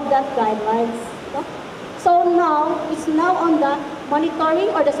of that guidelines. No? So now, it's now on the monitoring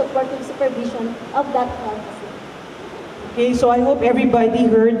or the supportive supervision of that policy. Okay, so I hope everybody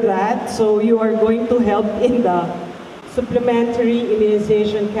heard that. So you are going to help in the supplementary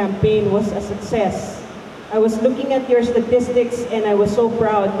immunization campaign was a success. I was looking at your statistics and I was so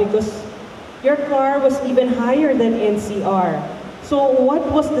proud because your CAR was even higher than NCR. So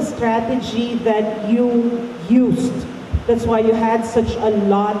what was the strategy that you used? That's why you had such a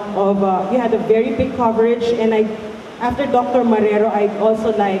lot of, you had a very big coverage. And after Dr. Marrero, I'd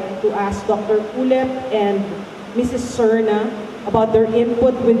also like to ask Dr. Ulep and Mrs. Serna about their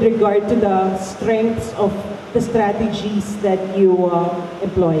input with regard to the strengths of the strategies that you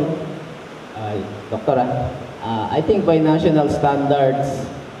employ. Doctora, I think by national standards,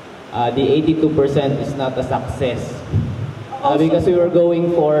 the 82% is not a success because we were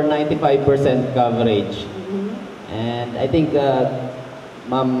going for 95% coverage. And I think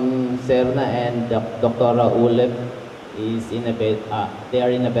Ma'am Serna and Dr. Ulep is in a they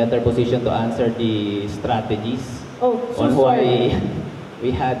are in a better position to answer the strategies on why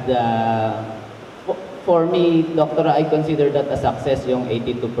we had. For me, Doctor, I consider that a success yung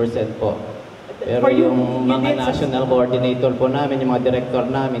 82% po. Pero yung mga national coordinator po namin, yung mga director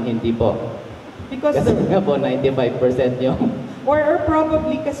namin, hindi po. Because kasi nga po, 95% yung... Or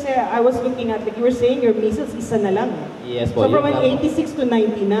probably kasi I was looking at, like you were saying, your measles isa na lang. Yes po. So from an 86 to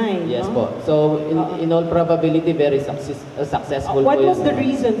 99. Yes po. So in all probability, very successful. What was the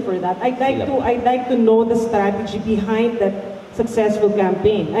reason for that? I'd like to know the strategy behind that successful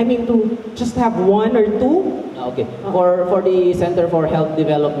campaign? I mean, to just have one or two? Okay. For the Center for Health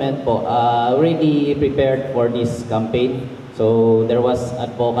Development po, really prepared for this campaign. So there was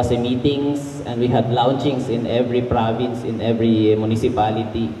advocacy meetings and we had launchings in every province, in every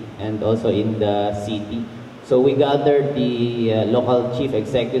municipality, and also in the city. So we gathered the local chief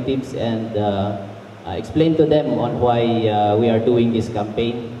executives and explained to them on why we are doing this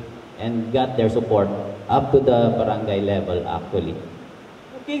campaign and got their support up to the barangay level actually.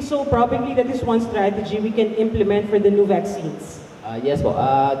 Okay, so probably that is one strategy we can implement for the new vaccines. Yes po.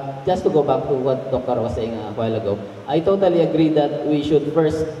 Just to go back to what Dr. was saying a while ago, I totally agree that we should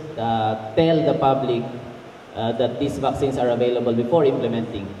first tell the public that these vaccines are available before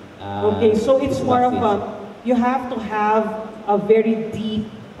implementing. Okay, so it's more of you have to have a very deep,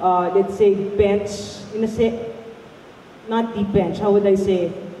 let's say, bench, not deep bench, how would I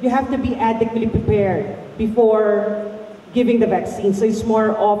say? You have to be adequately prepared before giving the vaccine. So it's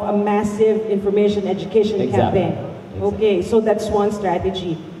more of a massive information education campaign. Okay, so that's one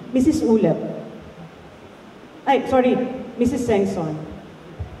strategy. Mrs. Ulep. Sorry, Mrs. Sengson.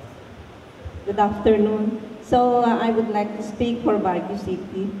 Good afternoon. So I would like to speak for Baguio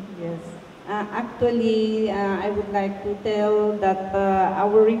City. Yes. Actually, I would like to tell that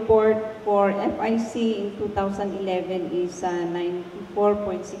our report for FIC in 2011 is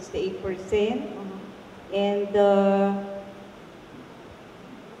 94.68%. And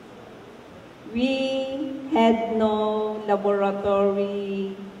we had no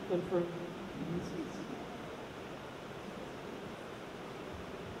laboratory confirmation.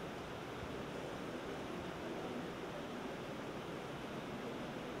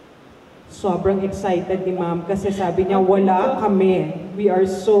 Sobrang excited ni Ma'am kasi sabi niya, wala kami. We are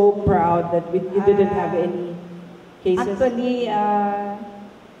so proud that we didn't have any cases. Actually,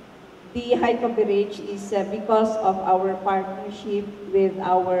 the high coverage is because of our partnership with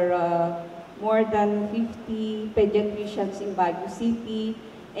our more than 50 pediatricians in Baguio City.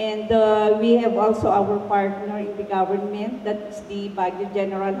 And we have also our partner in the government, that is the Baguio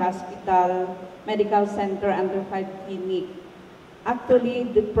General Hospital Medical Center under 13th PNIC. Actually,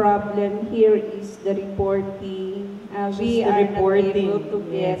 the problem here is the reporting. We are not able to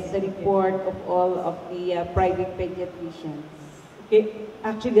get the report of all of the private pediatricians. Okay.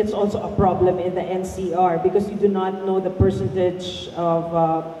 Actually, that's also a problem in the NCR because you do not know the percentage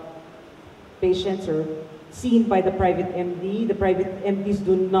of patients are seen by the private MD. The private MDs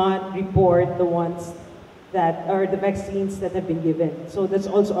do not report the ones that are the vaccines that have been given. So that's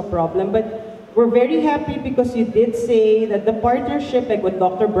also a problem. But we're very happy because you did say that the partnership, like what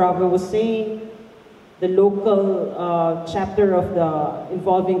Dr. Bravo was saying, the local chapter of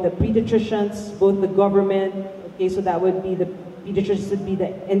involving the pediatricians, both the government, okay, so that would be the pediatricians would be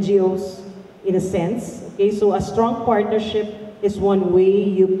the NGOs in a sense, okay, so a strong partnership is one way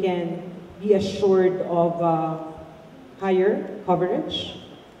you can be assured of higher coverage.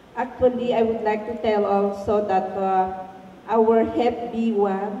 Actually, I would like to tell also that our Hep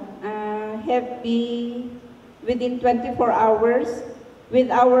B1, Hep B within 24 hours,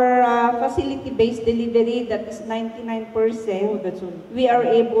 with our facility-based delivery that is 99%, we are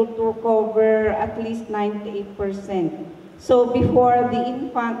able to cover at least 98%. So before the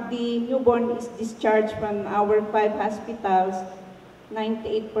newborn is discharged from our 5 hospitals,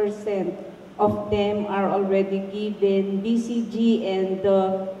 98% of them are already given BCG and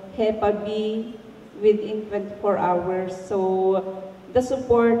Hep B within 24 hours. So the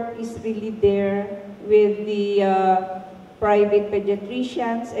support is really there with the private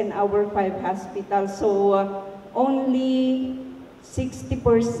pediatricians and our 5 hospitals. So only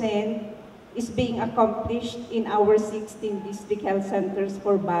 60% is being accomplished in our 16 district health centers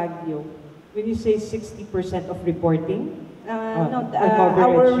for Baguio. When you say 60% of reporting?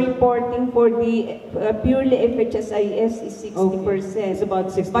 Our reporting for the purely FHSIS is 60%. Okay. It's about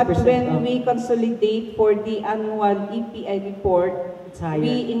 60%. But when we consolidate for the annual EPI report,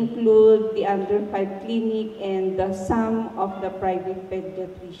 we include the under 5 clinic and some of the private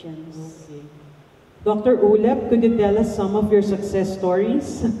pediatricians. Okay. Dr. Ulep, could you tell us some of your success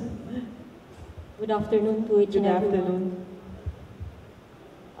stories? Good afternoon to each and everyone.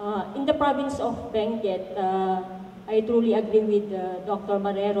 In the province of Benguet, I truly agree with Dr.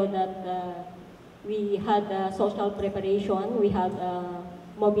 Marrero that we had social preparation, we have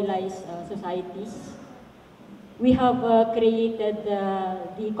mobilized societies. We have created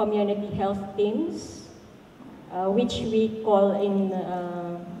the community health teams, which we call in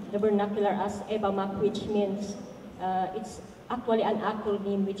the vernacular as EBAMAC, which means it's actually an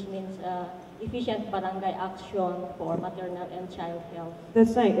acronym which means Efficient Barangay Action for Maternal and Child Health.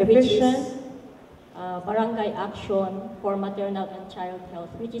 That's right, efficient Barangay Action for Maternal and Child Health,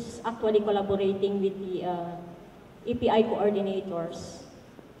 which is actually collaborating with the EPI coordinators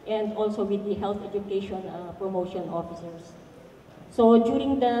and also with the health education promotion officers. So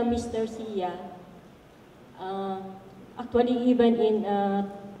during the Mr. SIA, actually even in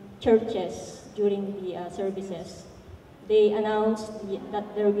churches during the services, they announced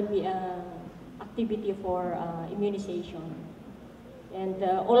that there will be activity for immunization. And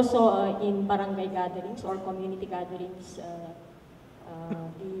also in barangay gatherings or community gatherings, the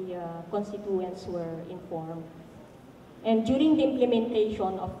constituents were informed. And during the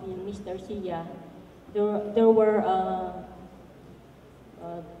implementation of the Mr. SIA, there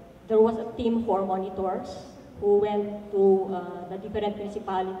was a team for monitors who went to the different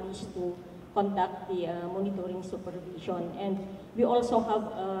municipalities to conduct the monitoring supervision. And we also have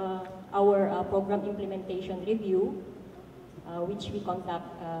our program implementation review, which we conduct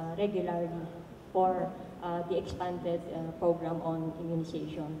regularly for the expanded program on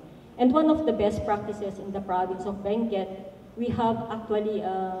immunization. And one of the best practices in the province of Benguet, we have actually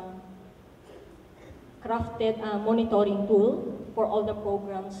crafted a monitoring tool for all the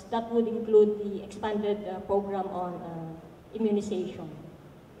programs that would include the expanded program on immunization.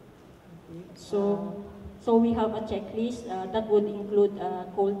 So we have a checklist that would include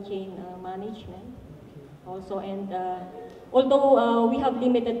cold chain management also. And although we have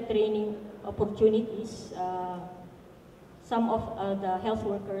limited training opportunities, some of the health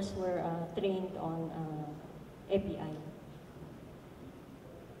workers were trained on API.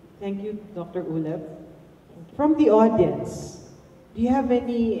 Thank you, Dr. Uleb. From the audience, do you have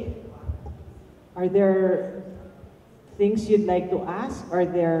are there things you'd like to ask? Are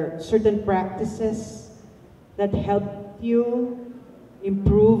there certain practices that help you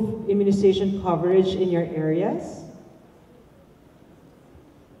improve immunization coverage in your areas?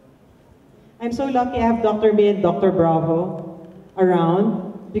 I'm so lucky I have Dr. May and Dr. Bravo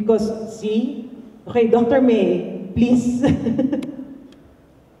around because, see? Okay, Dr. May, please.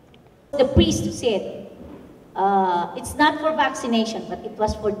 The priest who said, it's not for vaccination, but it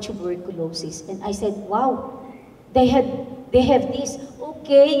was for tuberculosis. And I said, wow, they have this.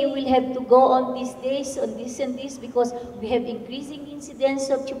 Okay, you will have to go on these days, on this and this, because we have increasing incidence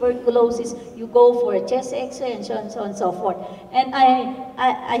of tuberculosis. You go for a chest x-ray and so on, so on, so forth. And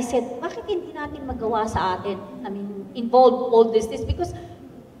I said, bakit hindi natin magawa sa atin? I mean, involve all this, because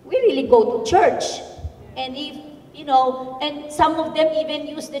we really go to church. And if, you know, and some of them even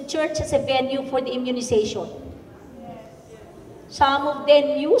use the church as a venue for the immunization. Some of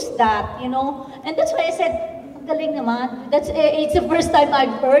them use that, you know. And that's why I said, galing naman. It's the first time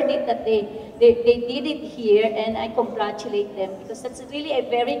I've heard it that they did it here, and I congratulate them because that's really a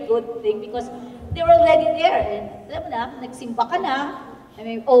very good thing because they're already there. And alam mo na, nagsimba ka na. I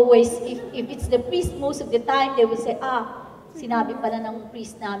mean, always, if it's the priest, most of the time, they will say, sinabi pala ng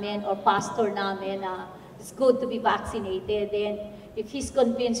priest namin or pastor namin na it's good to be vaccinated. And if he's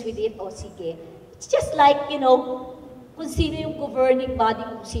convinced with it, sige. It's just like, you know, kung sino yung governing body,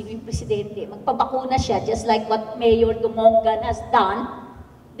 kung sino yung presidente, magpabakuna siya, just like what Mayor Dumongan has done,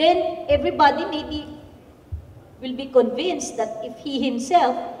 then everybody maybe will be convinced that if he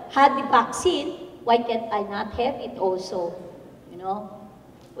himself had the vaccine, why can't I not have it also? You know?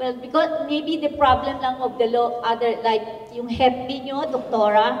 Well, because maybe the problem lang of the law, like yung Hep B nyo,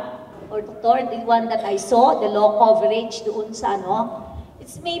 Doktora, or Doctor, the one that I saw, the law coverage doon sa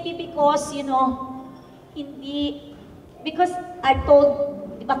it's maybe because, you know, because I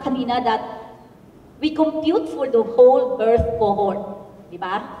told, di ba kanina, that we compute for the whole birth cohort, di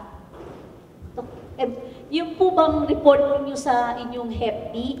ba? Yung po bang report niyo sa inyong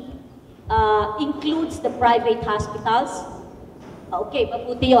Hep B includes the private hospitals? Okay,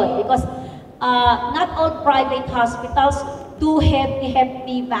 mabuti yun. Because not all private hospitals do have the Hep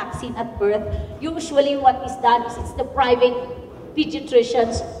B vaccine at birth. Usually what is done is it's the private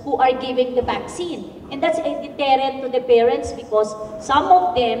pediatricians who are giving the vaccine. And that's a deterrent to the parents because some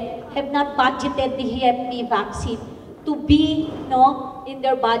of them have not budgeted the Hep B vaccine to be in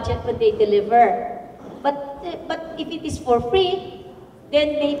their budget when they deliver. But if it is for free,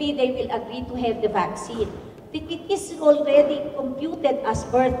 then maybe they will agree to have the vaccine. If it is already computed as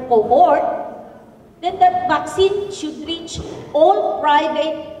birth cohort, then that vaccine should reach all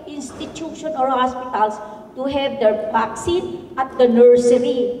private institutions or hospitals to have their vaccine at the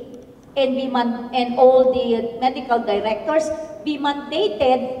nursery. And all the medical directors be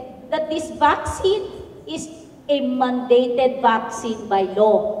mandated that this vaccine is a mandated vaccine by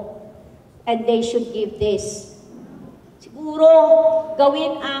law. And they should give this. Siguro,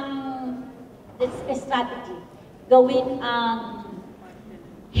 gawin ang, this strategy, gawin ang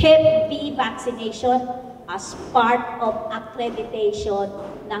Hep B vaccination as part of accreditation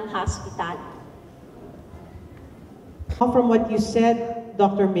ng hospital. From what you said,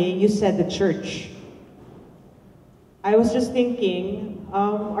 Dr. May, you said the church. I was just thinking,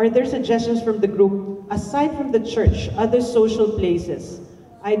 are there suggestions from the group, aside from the church, other social places?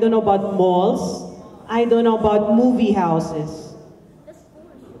 I don't know about malls. I don't know about movie houses.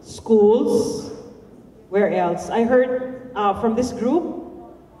 Schools. Where else? I heard from this group,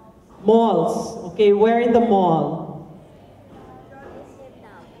 malls. Okay, where in the mall?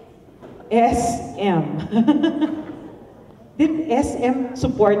 SM. Did SM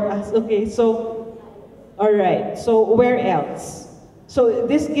support us? Okay, so, all right. So where else? So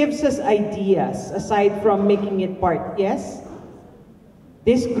this gives us ideas, aside from making it part, yes?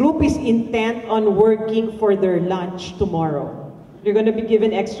 This group is intent on working for their lunch tomorrow. You're going to be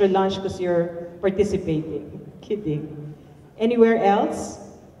given extra lunch because you're participating. Kidding. Anywhere else?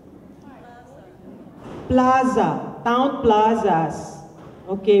 Plaza, town plazas.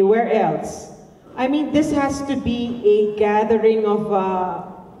 Okay, where else? I mean, this has to be a gathering of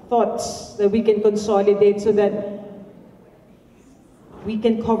thoughts that we can consolidate so that we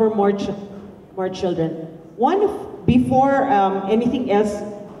can cover more children. Before anything else,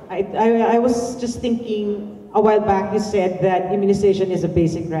 I was just thinking a while back, you said that immunization is a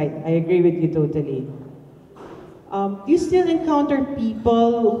basic right. I agree with you totally. Do you still encounter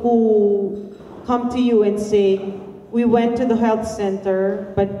people who come to you and say, we went to the health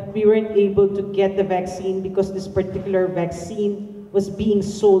center, but we weren't able to get the vaccine because this particular vaccine was being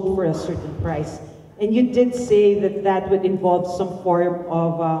sold for a certain price? And you did say that that would involve some form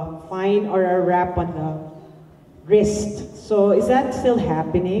of a fine or a wrap on the wrist. So is that still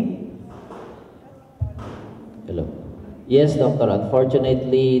happening? Hello. Yes, doctor.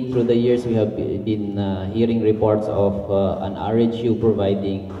 Unfortunately, through the years, we have been hearing reports of an RHU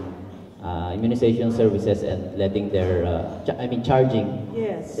providing immunization services and letting their, charging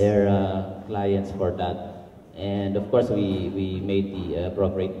their clients for that. And of course, we made the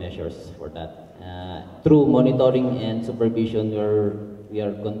appropriate measures for that. Through monitoring and supervision, we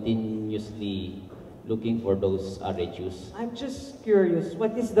are continuously looking for those RHUs. I'm just curious,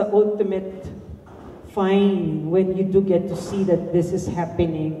 what is the ultimate fine when you do get to see that this is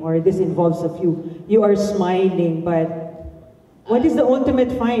happening or this involves a few? You are smiling, but what is the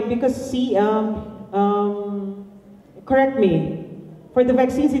ultimate fine? Because see, correct me, for the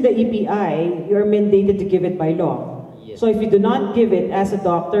vaccines in the EPI, you are mandated to give it by law. Yes. So if you do not give it as a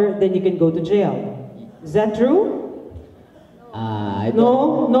doctor, then you can go to jail. Is that true?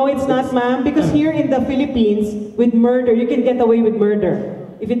 No, it's not, ma'am. Because here in the Philippines, with murder, you can get away with murder.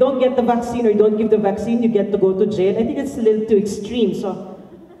 If you don't get the vaccine or you don't give the vaccine, you get to go to jail. I think it's a little too extreme. So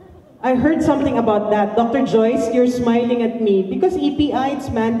I heard something about that. Dr. Joyce, you're smiling at me. Because EPI, it's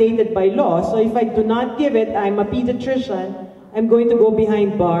mandated by law. So if I do not give it, I'm a pediatrician, I'm going to go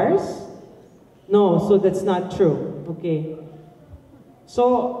behind bars? No, so that's not true. Okay.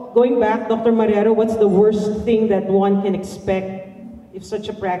 So going back, Dr. Marrero, what's the worst thing that one can expect if such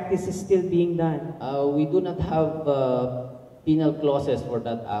a practice is still being done? We do not have penal clauses for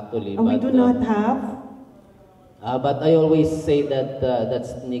that actually. We do not have? But I always say that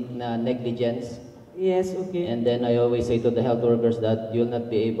that's negligence. Yes, okay. And then I always say to the health workers that you'll not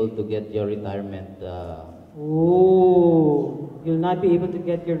be able to get your retirement. You'll not be able to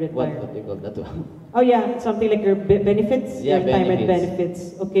get your retirement. What do you call that one? Oh yeah, something like your benefits? Yeah, your retirement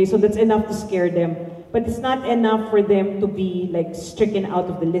benefits. Okay, so that's enough to scare them. But it's not enough for them to be like stricken out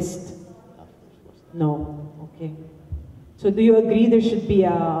of the list. No, okay. So do you agree there should be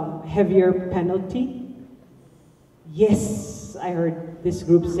a heavier penalty? Yes, I heard this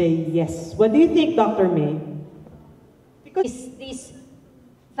group say yes. What do you think, Dr. May? Because these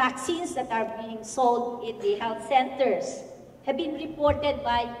vaccines that are being sold in the health centers have been reported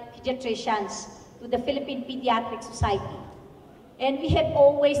by pediatricians to the Philippine Pediatric Society. And we have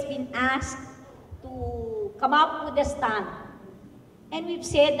always been asked to come up with a stand. And we've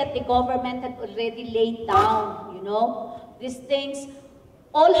said that the government had already laid down, these things.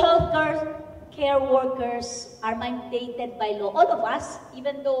 All healthcare care workers are mandated by law. All of us,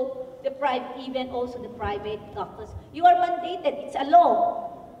 even though even also the private doctors, you are mandated. It's a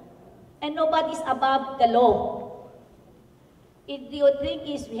law. And nobody's above the law. The thing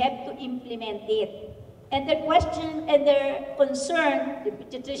is we have to implement it. And their question and their concern, the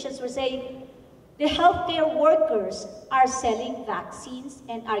pediatricians were saying, the healthcare workers are selling vaccines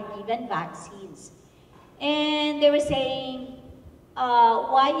and are given vaccines. And they were saying,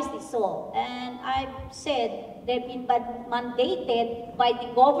 why is this so? And I said, they've been mandated by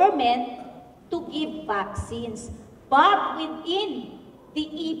the government to give vaccines. But within the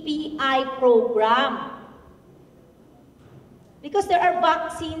EPI program. Because there are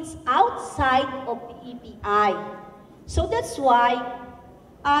vaccines outside of the EPI. So that's why,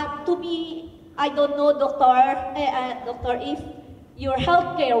 to be, I don't know, Doctor, if your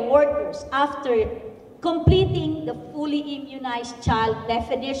healthcare workers, after completing the fully immunized child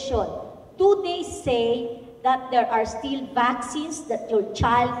definition, do they say that there are still vaccines that your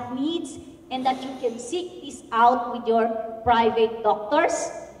child needs and that you can seek this out with your private doctors?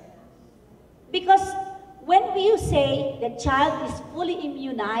 Because when you say the child is fully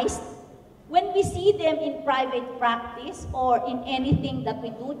immunized, when we see them in private practice or in anything that we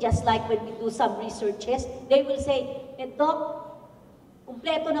do, just like when we do some researches, they will say, Doc,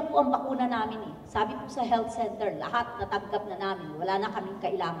 kumpleto na po ang bakuna namin eh. Sabi po sa health center, lahat natanggap na namin, wala na kaming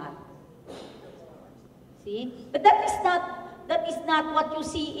kailangan. See? But that is not what you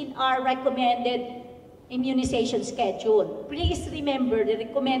see in our recommended immunization schedule. Please remember the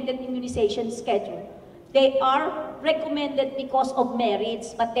recommended immunization schedule. They are recommended because of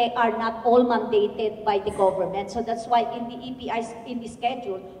merits, but they are not all mandated by the government. So that's why in the EPI, in the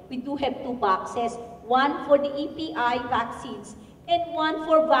schedule, we do have 2 boxes. One for the EPI vaccines and one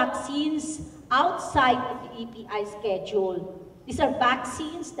for vaccines outside of the EPI schedule. These are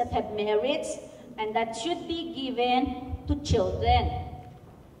vaccines that have merits and that should be given to children.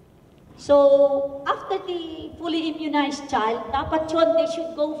 So after the fully immunized child, dapat yun, they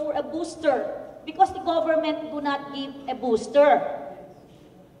should go for a booster. Because the government do not give a booster.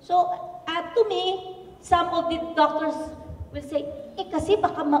 So, to me, some of the doctors will say, kasi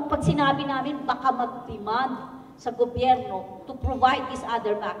baka pag sinabi namin, baka mag-demand sa gobyerno to provide these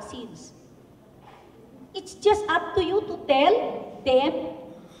other vaccines. It's just up to you to tell them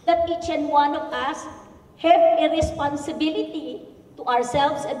that each and one of us have a responsibility to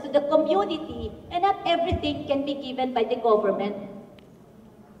ourselves and to the community, and not everything can be given by the government.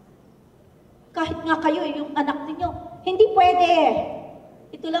 Kahit nga kayo, yung anak ninyo, hindi pwede.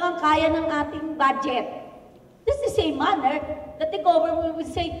 Ito lang ang kaya ng ating budget. This is the same manner that the government will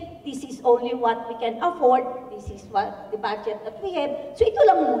say, this is only what we can afford, this is what the budget that we have, so ito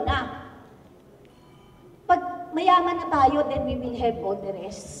lang muna. Pag mayaman na tayo, then we will have all the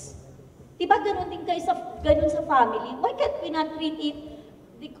rest. Diba ganun din kayo ganun sa family? Why can't we not treat it,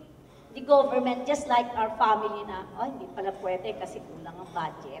 the government, just like our family na, hindi pala pwede kasi kulang ang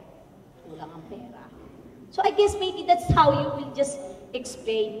budget. Kulang ang pera. So I guess maybe that's how you will just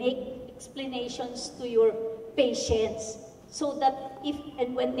explain, make explanations to your patients so that if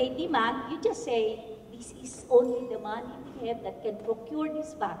and when they demand, you just say, this is only the money we have that can procure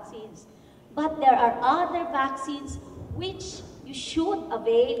these vaccines. But there are other vaccines which you should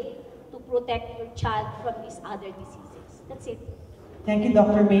avail to protect your child from these other diseases. That's it. Thank you,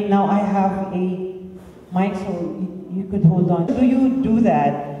 Dr. May. Now I have a mic so you could hold on. Do you do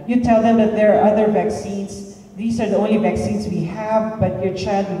that? You tell them that there are other vaccines. These are the only vaccines we have, but your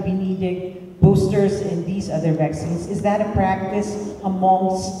child will be needing boosters in these other vaccines. Is that a practice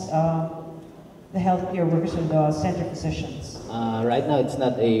amongst the healthcare workers or the center physicians? Right now, it's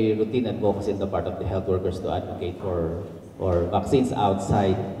not a routine advocacy on the part of the health workers to advocate for vaccines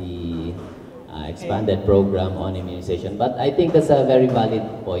outside the expanded program on immunization. But I think that's a very valid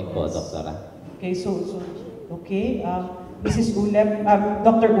point po, Doctora. Okay, okay. Mrs. Ulep,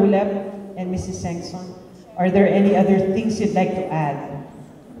 Dr. Ulep and Mrs. Sengson, are there any other things you'd like to add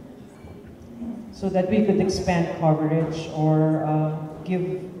so that we could expand coverage or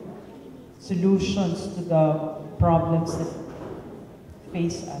give solutions to the problems that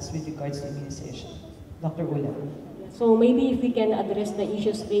face us with regards to immunization? Dr. Ulep. So maybe if we can address the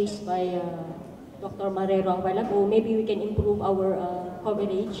issues raised by Dr. Marrero a while ago, maybe we can improve our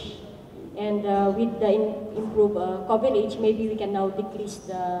coverage. And with the improved coverage, maybe we can now decrease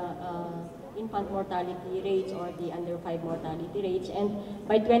the infant mortality rates or the under 5 mortality rates. And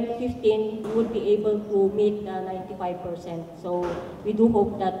by 2015, we would be able to meet the 95%. So we do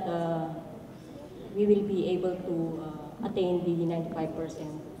hope that we will be able to attain the 95%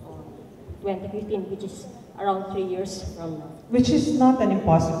 of 2015, which is around 3 years from now. Which is not an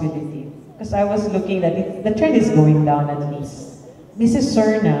impossibility, because I was looking at it, the trend is going down at least. Mrs.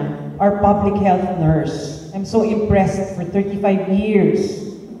 Serna, our public health nurse, I'm so impressed. For 35 years,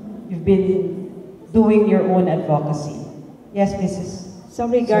 you've been doing your own advocacy. Yes, Mrs. So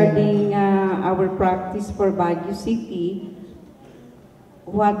regarding our practice for Baguio City,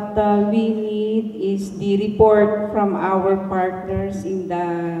 what we need is the report from our partners in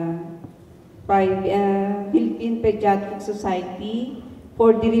the Philippine Pediatric Society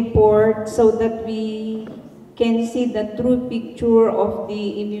for the report so that we can see the true picture of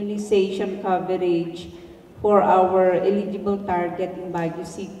the immunization coverage for our eligible target in Baguio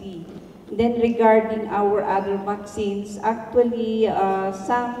City. Then regarding our other vaccines, actually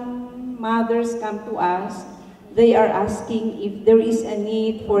some mothers come to us. They are asking if there is a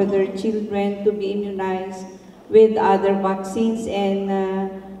need for their children to be immunized with other vaccines, and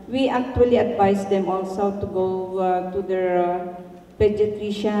we actually advise them also to go to their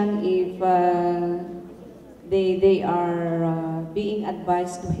pediatrician if they are being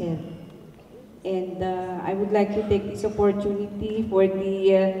advised to have. And I would like to take this opportunity for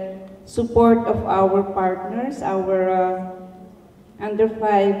the support of our partners, our under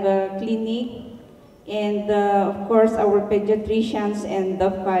 5 clinic, and of course our pediatricians and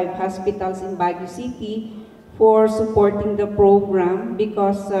the 5 hospitals in Baguio City for supporting the program,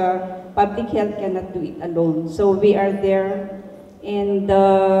 because public health cannot do it alone. So we are there, and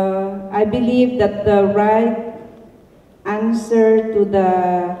I believe that the right answer to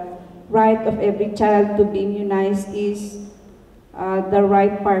the right of every child to be immunized is the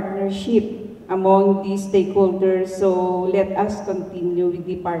right partnership among these stakeholders. So let us continue with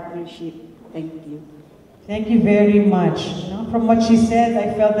the partnership. Thank you. Thank you very much. From what she said,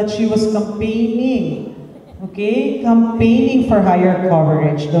 I felt that she was campaigning. Okay, campaigning for higher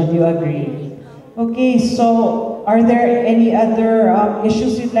coverage. Don't you agree? Okay, so are there any other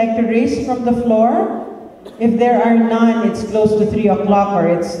issues you'd like to raise from the floor? If there are none, it's close to 3 o'clock, or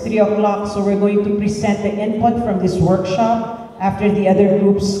it's 3 o'clock, so we're going to present the input from this workshop after the other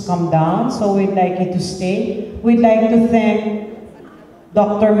groups come down. So we'd like you to stay. We'd like to thank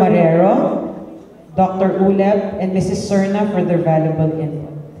Dr. Marrero, Dr. Ulep, and Mrs. Serna for their valuable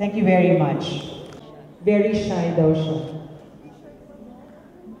input. Thank you very much. Very shy daw siya.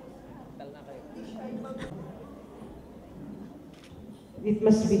 It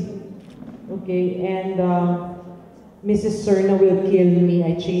must be. Okay, and Mrs. Serna will kill me.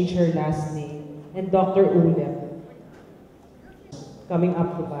 I changed her last name. And Dr. Ulep. Coming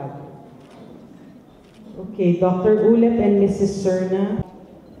up the back. Okay, Dr. Ulep and Mrs. Serna.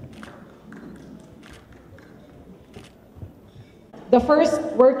 The first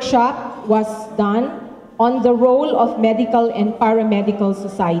workshop was done on the role of medical and paramedical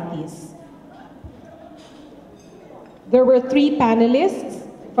societies. There were 3 panelists.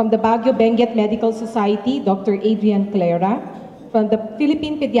 From the Baguio Benguet Medical Society, Dr. Adrian Clara. From the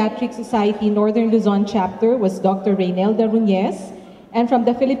Philippine Pediatric Society Northern Luzon chapter was Dr. Reynelda Ruñez. And from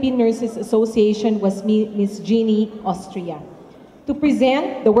the Philippine Nurses Association was Ms. Jeannie Austria. To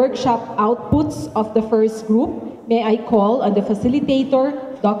present the workshop outputs of the first group, may I call on the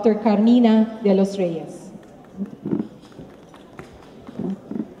facilitator, Dr. Carmina de los Reyes.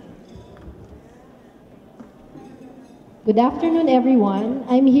 Good afternoon, everyone.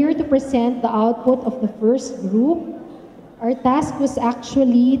 I'm here to present the output of the first group. Our task was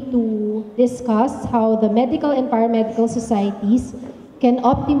actually to discuss how the medical and paramedical societies can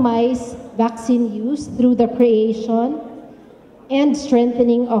optimize vaccine use through the creation and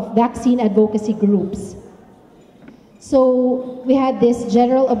strengthening of vaccine advocacy groups. So we had this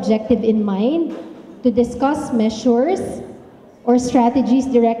general objective in mind to discuss measures or strategies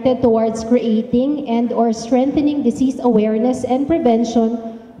directed towards creating and or strengthening disease awareness and prevention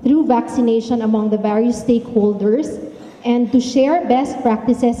through vaccination among the various stakeholders, and to share best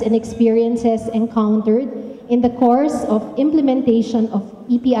practices and experiences encountered in the course of implementation of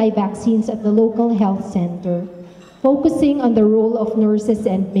EPI vaccines at the local health center, focusing on the role of nurses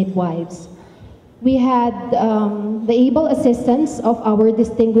and midwives. We had the able assistance of our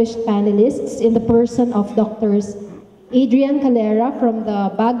distinguished panelists in the person of Drs. Adrian Calera from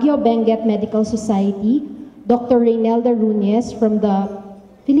the Baguio Benguet Medical Society, Dr. Reynelda Ruñez from the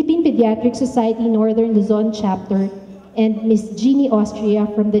Philippine Pediatric Society Northern Luzon chapter, and Ms. Jeannie Austria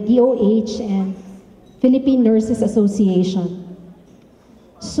from the DOH and Philippine Nurses Association.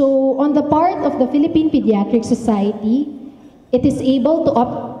 So on the part of the Philippine Pediatric Society, it is able to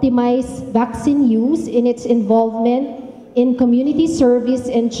optimize vaccine use in its involvement in community service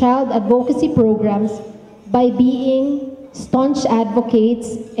and child advocacy programs by being staunch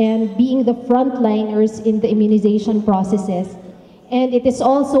advocates and being the frontliners in the immunization processes. And it is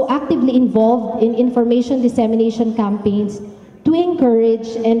also actively involved in information dissemination campaigns to encourage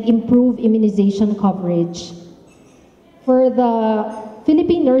and improve immunization coverage. For the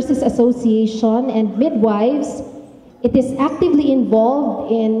Philippine Nurses Association and midwives, it is actively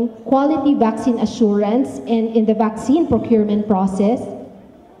involved in quality vaccine assurance and in the vaccine procurement process.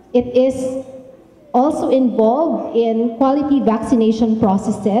 It is also involved in quality vaccination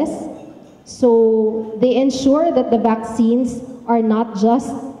processes. So they ensure that the vaccines are not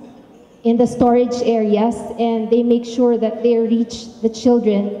just in the storage areas, and they make sure that they reach the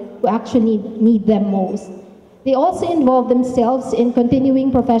children who actually need them most. They also involve themselves in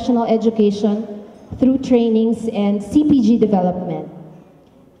continuing professional education through trainings and CPG development.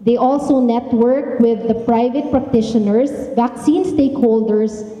 They also network with the private practitioners, vaccine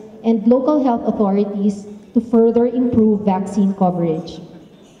stakeholders, and local health authorities to further improve vaccine coverage.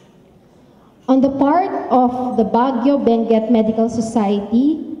 On the part of the Baguio Benguet Medical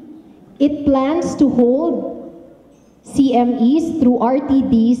Society, it plans to hold CMEs through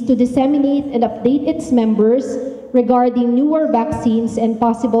RTDs to disseminate and update its members regarding newer vaccines and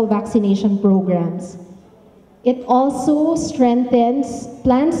possible vaccination programs. It also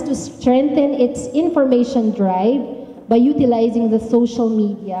plans to strengthen its information drive by utilizing the social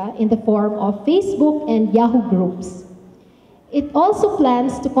media in the form of Facebook and Yahoo groups. It also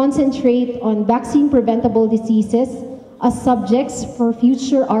plans to concentrate on vaccine-preventable diseases as subjects for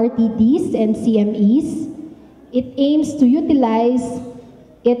future RTDs and CMEs. It aims to utilize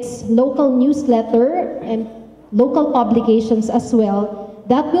its local newsletter and local publications as well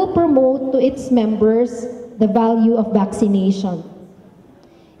that will promote to its members the value of vaccination.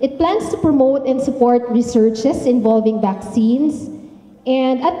 It plans to promote and support researches involving vaccines,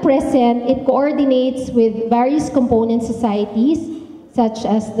 and at present, it coordinates with various component societies such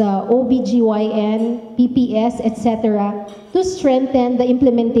as the OBGYN, PPS, etc., to strengthen the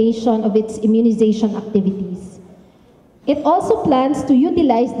implementation of its immunization activities. It also plans to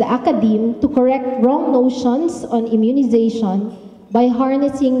utilize the academe to correct wrong notions on immunization by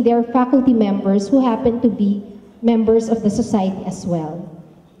harnessing their faculty members who happen to be members of the society as well.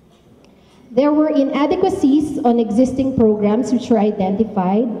 There were inadequacies on existing programs which were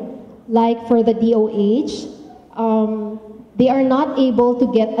identified, like for the DOH, they are not able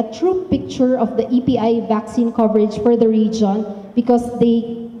to get a true picture of the EPI vaccine coverage for the region because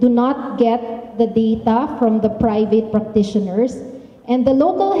they do not get the data from the private practitioners. And the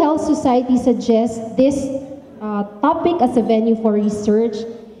local health society suggests this topic as a venue for research.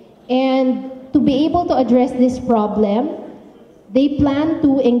 And to be able to address this problem, they plan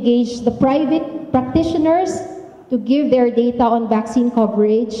to engage the private practitioners to give their data on vaccine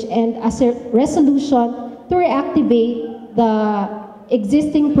coverage and as a resolution to reactivate the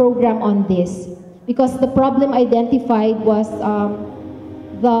existing program on this. Because the problem identified was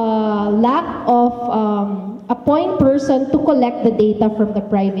the lack of a point person to collect the data from the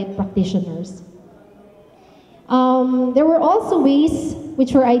private practitioners. There were also ways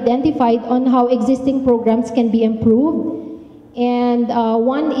which were identified on how existing programs can be improved. And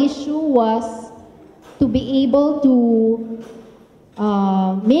one issue was to be able to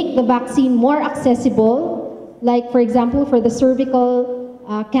make the vaccine more accessible. Like, for example, for the cervical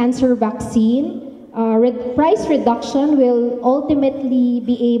cancer vaccine, price reduction will ultimately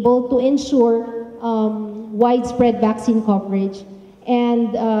be able to ensure widespread vaccine coverage.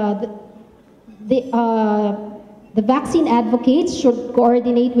 And the vaccine advocates should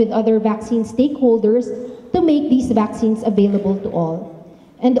coordinate with other vaccine stakeholders to make these vaccines available to all.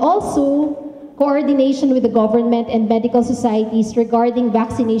 And also, coordination with the government and medical societies regarding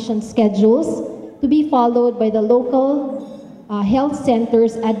vaccination schedules to be followed by the local health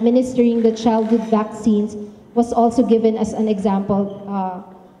centers administering the childhood vaccines was also given as an example.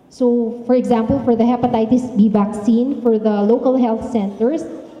 So, for example, for the hepatitis B vaccine, for the local health centers,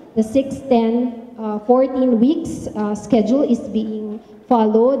 the 6, 10, 14 weeks schedule is being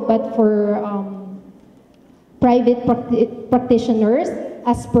followed, but for private practitioners,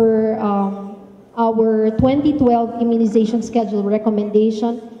 as per our 2012 immunization schedule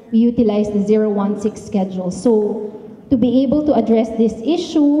recommendation, we utilize the 016 schedule. So to be able to address this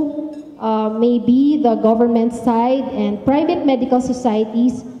issue, maybe the government side and private medical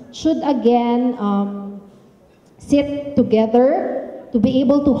societies should again sit together to be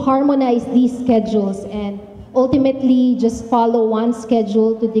able to harmonize these schedules and ultimately just follow one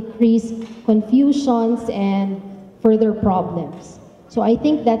schedule to decrease confusions and further problems. So I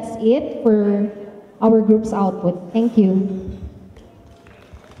think that's it for our group's output. Thank you.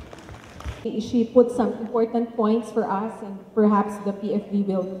 She put some important points for us, and perhaps the PFB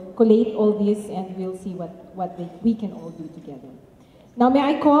will collate all this and we'll see what we can all do together. Now may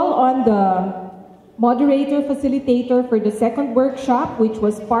I call on the moderator facilitator for the second workshop, which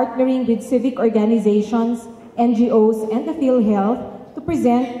was partnering with civic organizations, NGOs, and the PhilHealth to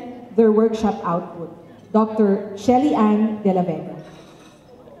present their workshop output. Dr. Shelly Ann de la Vega.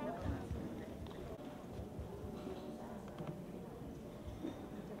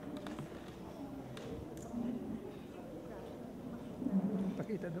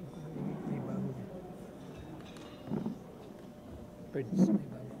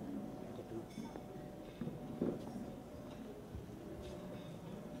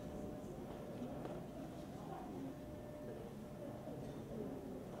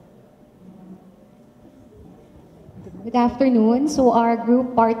 Good afternoon. So our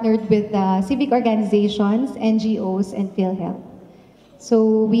group partnered with civic organizations, NGOs, and PhilHealth.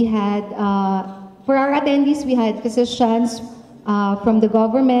 So we had, for our attendees, we had physicians from the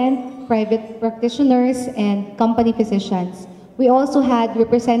government, private practitioners, and company physicians. We also had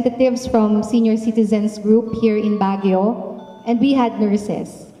representatives from senior citizens group here in Baguio, and we had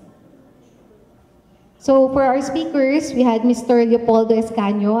nurses. So for our speakers, we had Mr. Leopoldo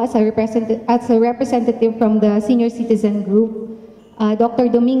Escaño as a representative from the senior citizen group, Dr.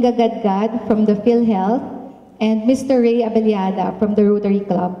 Dominga Gadgad from the PhilHealth, and Mr. Ray Abeliada from the Rotary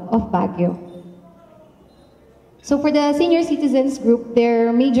Club of Baguio. So for the senior citizens group,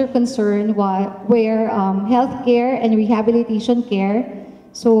 their major concern were healthcare and rehabilitation care.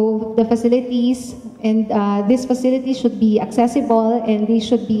 So the facilities and these facilities should be accessible and they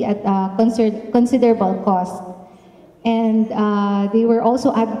should be at considerable cost. And they were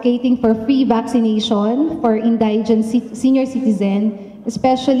also advocating for free vaccination for indigent senior citizen,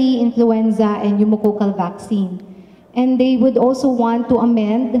 especially influenza and pneumococcal vaccine. And they would also want to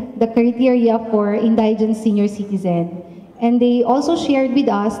amend the criteria for indigent senior citizen. And they also shared with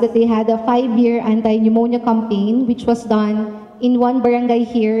us that they had a 5-year anti-pneumonia campaign, which was done in one barangay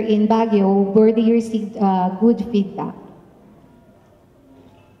here in Baguio, where they received good feedback.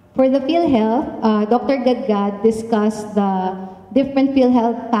 For the PhilHealth, Dr. Gadgad discussed the different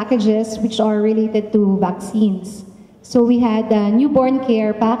PhilHealth packages which are related to vaccines. So we had the newborn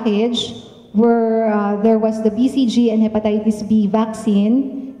care package, where there was the BCG and hepatitis B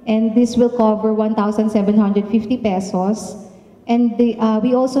vaccine, and this will cover 1,750 pesos. And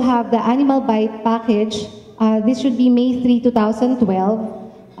we also have the animal bite package. This should be May 3,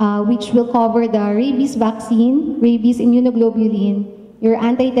 2012, which will cover the rabies vaccine, rabies immunoglobulin, your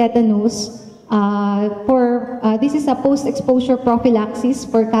anti-tetanus. This is a post-exposure prophylaxis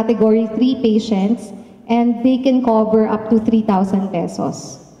for category 3 patients, and they can cover up to 3,000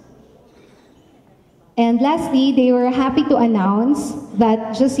 pesos. And lastly, they were happy to announce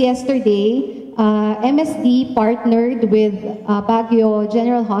that just yesterday, MSD partnered with Baguio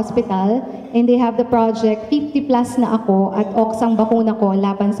General Hospital, and they have the project 50 Plus na ako at Oksang Bakuna Ko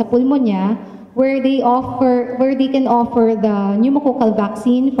laban sa pulmonya, where they can offer the pneumococcal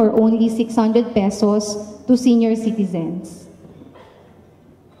vaccine for only 600 pesos to senior citizens.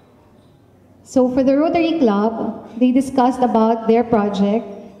 So for the Rotary Club, they discussed about their project,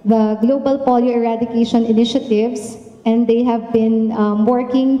 the Global Polio Eradication Initiatives, and they have been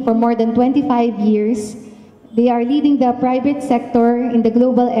working for more than 25 years. They are leading the private sector in the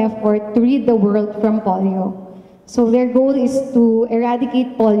global effort to rid the world from polio. So their goal is to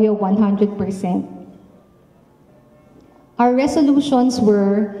eradicate polio 100%. Our resolutions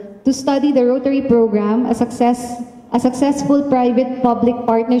were to study the Rotary program, a successful private-public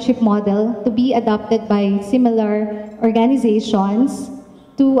partnership model to be adopted by similar organizations,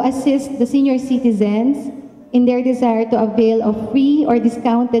 to assist the senior citizens in their desire to avail of free or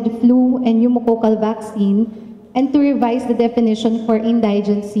discounted flu and pneumococcal vaccine, and to revise the definition for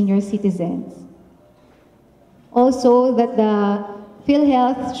indigent senior citizens. Also, that the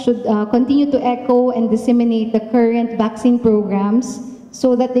PhilHealth should continue to echo and disseminate the current vaccine programs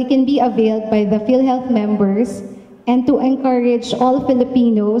so that they can be availed by the PhilHealth members, and to encourage all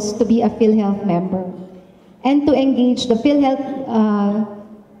Filipinos to be a PhilHealth member, and to engage the PhilHealth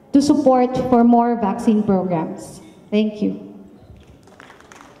to support for more vaccine programs. Thank you.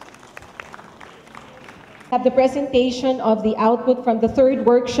 Have the presentation of the output from the third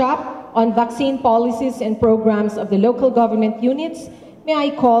workshop on vaccine policies and programs of the local government units. May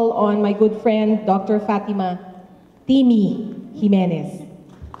I call on my good friend, Dr. Fatima Timi Jimenez.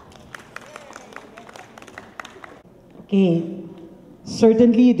 Okay.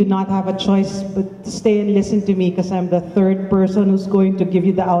 Certainly, you do not have a choice but to stay and listen to me, because I'm the third person who's going to give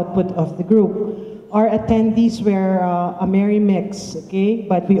you the output of the group. Our attendees were a merry mix, okay?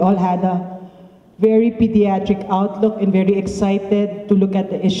 But we all had a very pediatric outlook and very excited to look at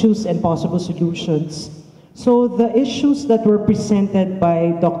the issues and possible solutions. So the issues that were presented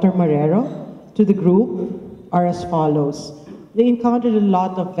by Dr. Marrero to the group are as follows. They encountered a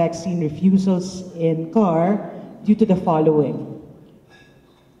lot of vaccine refusals in CAR due to the following.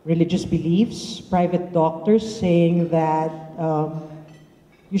 Religious beliefs, private doctors saying that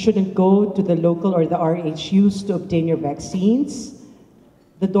you shouldn't go to the local or the RHUs to obtain your vaccines.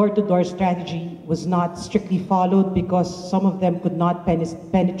 The door-to-door strategy was not strictly followed because some of them could not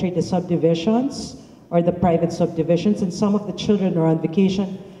penetrate the subdivisions or the private subdivisions, and some of the children were on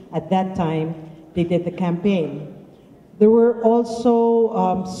vacation at that time. They did the campaign. There were also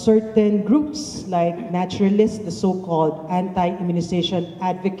certain groups like naturalists, the so-called anti-immunization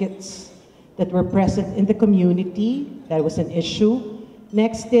advocates, that were present in the community. That was an issue.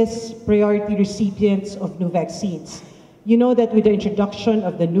 Next is priority recipients of new vaccines. You know that with the introduction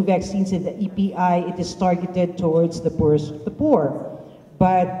of the new vaccines in the EPI, it is targeted towards the poorest of the poor.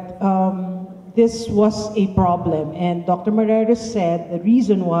 But this was a problem, and Dr. Marrero said the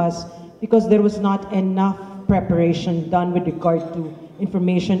reason was because there was not enough preparation done with regard to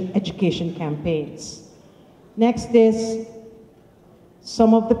information education campaigns. Next is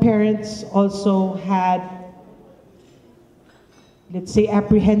some of the parents also had, let's say,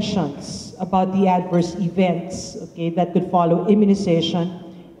 apprehensions about the adverse events, okay, that could follow immunization.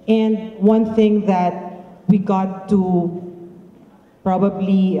 And one thing that we got to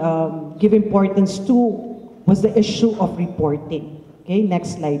probably give importance to was the issue of reporting. Okay,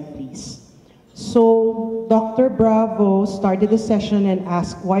 next slide, please. So Dr. Bravo started the session and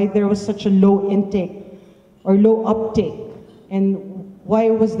asked why there was such a low intake or low uptake, and why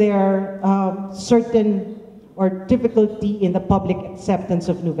was there certain or difficulty in the public acceptance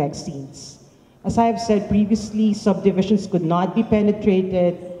of new vaccines. As I have said previously, subdivisions could not be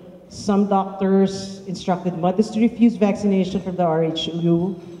penetrated. Some doctors instructed mothers to refuse vaccination from the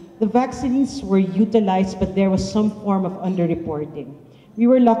RHU. The vaccines were utilized, but there was some form of underreporting. We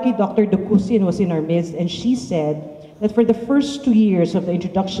were lucky Dr. Dokusian was in our midst, and she said that for the first 2 years of the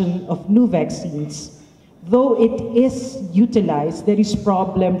introduction of new vaccines, though it is utilized, there is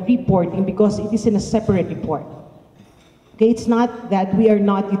problem reporting because it is in a separate report. Okay, it's not that we are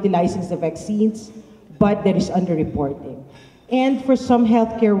not utilizing the vaccines, but there is underreporting. And for some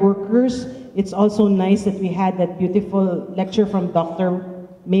healthcare workers, it's also nice that we had that beautiful lecture from Dr.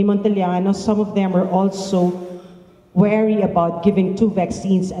 May Monteliano. Some of them are also wary about giving 2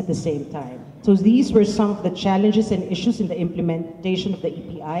 vaccines at the same time. So these were some of the challenges and issues in the implementation of the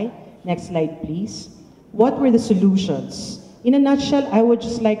EPI. Next slide, please. What were the solutions? In a nutshell, I would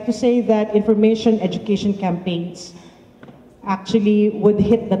just like to say that information education campaigns actually would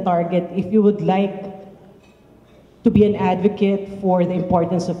hit the target if you would like to be an advocate for the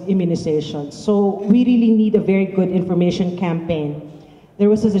importance of immunization. So we really need a very good information campaign. There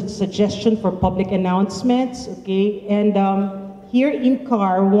was a suggestion for public announcements, okay? And here in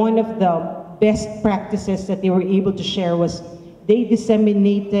CAR, one of the best practices that they were able to share was they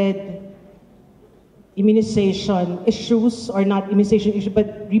disseminated immunization issues, or not immunization issues,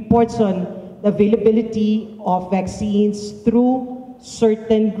 but reports on the availability of vaccines through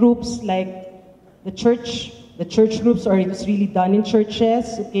certain groups like the church groups, or it was really done in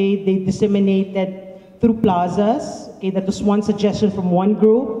churches, okay? They disseminated through plazas, okay? That was one suggestion from one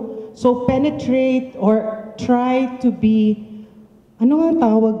group. So penetrate or try to be, ano ang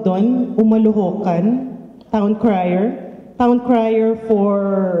tawag doon? Umaluhokan, town crier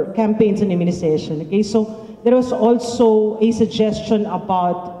for campaigns and immunization, okay? So there was also a suggestion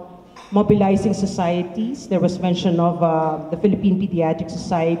about mobilizing societies. There was mention of the Philippine Pediatric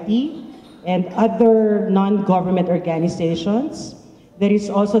Society and other non-government organizations. There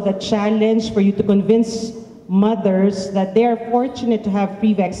is also the challenge for you to convince mothers that they are fortunate to have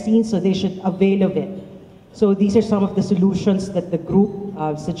free vaccines, so they should avail of it. So these are some of the solutions that the group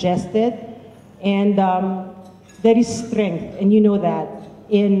suggested. And there is strength, and you know that,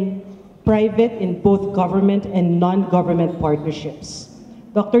 in private, in both government and non-government partnerships.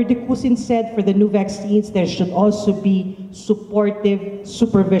 Dr. Dekusin said for the new vaccines, there should also be supportive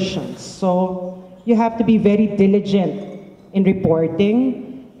supervision. So you have to be very diligent in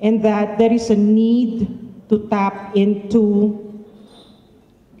reporting, and that there is a need to tap into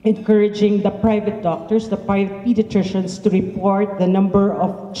encouraging the private doctors, the private pediatricians, to report the number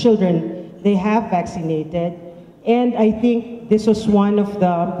of children they have vaccinated. And I think this was one of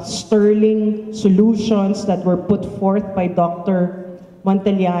the sterling solutions that were put forth by Dr.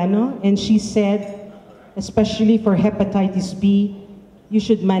 Monteliano, and she said, especially for hepatitis B, you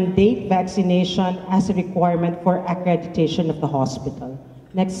should mandate vaccination as a requirement for accreditation of the hospital.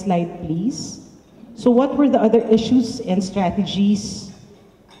 Next slide, please. So what were the other issues and strategies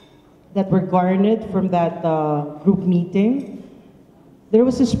that were garnered from that group meeting? There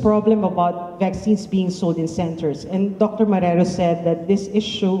was this problem about vaccines being sold in centers, and Dr. Marrero said that this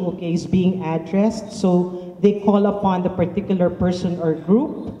issue, okay, is being addressed. So they call upon the particular person or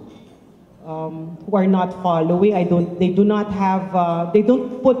group who are not following. They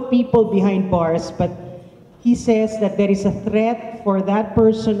don't put people behind bars, but he says that there is a threat for that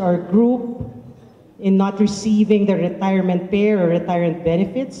person or group in not receiving the retirement pay or retirement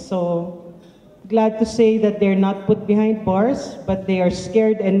benefits. So glad to say that they're not put behind bars, but they are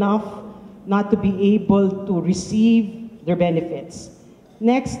scared enough not to be able to receive their benefits.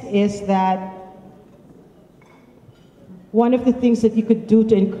 Next is that one of the things that you could do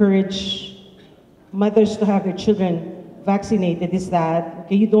to encourage mothers to have their children vaccinated is that,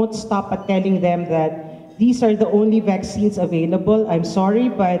 okay, you don't stop at telling them that these are the only vaccines available. I'm sorry,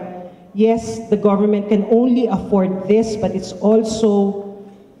 but yes, the government can only afford this, but it's also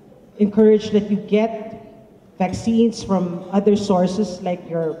encouraged that you get vaccines from other sources like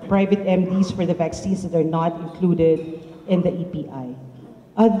your private MDs for the vaccines that are not included in the EPI.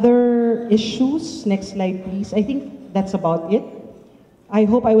 Other issues, next slide please. I think that's about it. I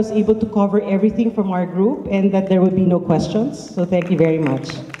hope I was able to cover everything from our group and that there will be no questions. So thank you very much.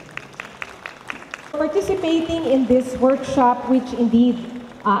 Participating in this workshop, which indeed,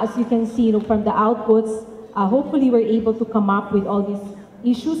 as you can see from the outputs, hopefully we're able to come up with all these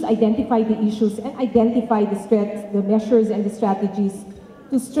issues, identify the issues, and identify the measures and the strategies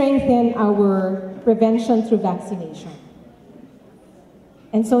to strengthen our prevention through vaccination.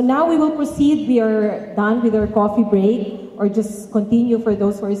 And so now we will proceed. We are done with our coffee break, or just continue for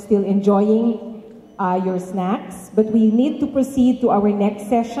those who are still enjoying your snacks. But we need to proceed to our next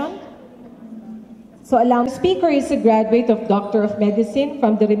session. So the speaker is a graduate of Doctor of Medicine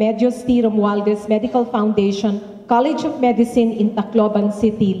from the Remedios T. Romualdez Medical Foundation, College of Medicine in Tacloban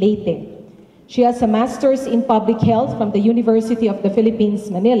City, Leyte. She has a master's in public health from the University of the Philippines,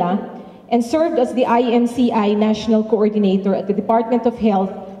 Manila, and served as the IMCI National Coordinator at the Department of Health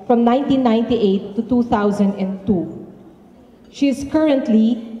from 1998 to 2002. She is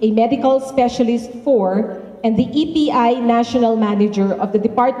currently a medical specialist for and the EPI National Manager of the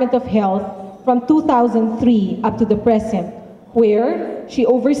Department of Health from 2003 up to the present, where she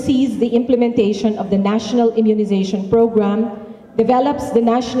oversees the implementation of the National Immunization Program, develops the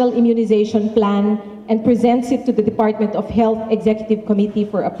National Immunization Plan, and presents it to the Department of Health Executive Committee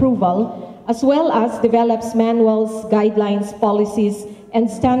for approval, as well as develops manuals, guidelines, policies,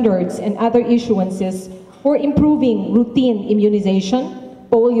 and standards and other issuances for improving routine immunization,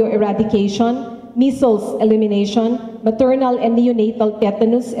 polio eradication, measles elimination, maternal and neonatal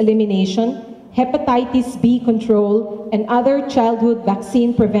tetanus elimination, hepatitis B control, and other childhood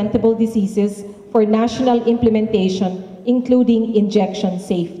vaccine preventable diseases for national implementation, including injection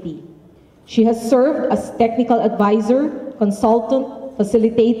safety. She has served as technical advisor, consultant,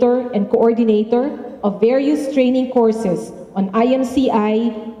 facilitator, and coordinator of various training courses on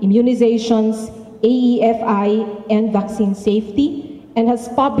IMCI, immunizations, AEFI, and vaccine safety, and has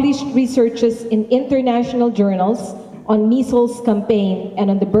published researches in international journals on measles campaign and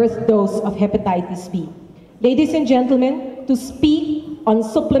on the birth dose of hepatitis B. Ladies and gentlemen, to speak on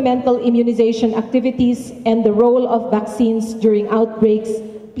supplemental immunization activities and the role of vaccines during outbreaks,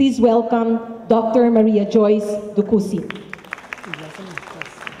 please welcome Dr. Maria Joyce Ducusi.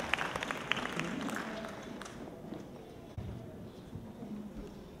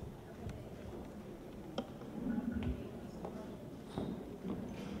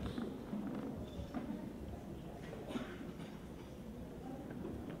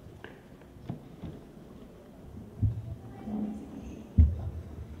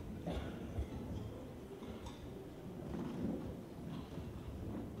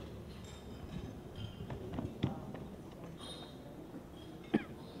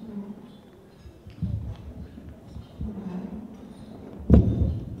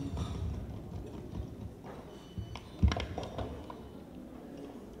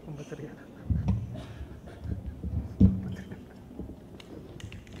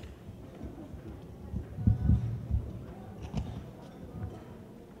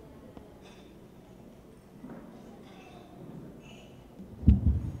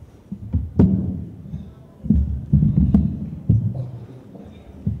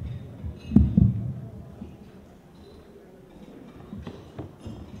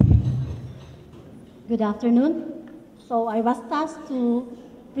 Good afternoon. So I was tasked to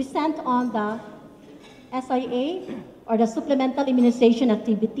present on the SIA, or the supplemental immunization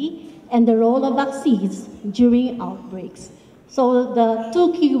activity, and the role of vaccines during outbreaks. So the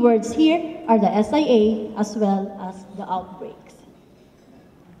two keywords here are the SIA as well as the outbreaks.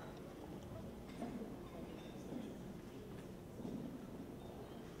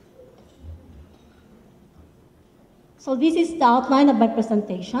 So this is the outline of my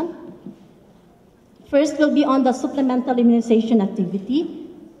presentation. First will be on the supplemental immunization activity.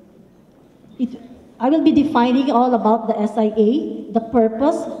 I will be defining all about the SIA, the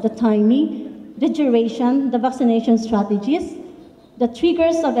purpose, the timing, the duration, the vaccination strategies, the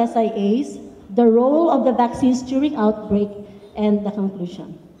triggers of SIAs, the role of the vaccines during outbreak, and the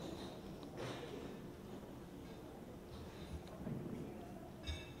conclusion.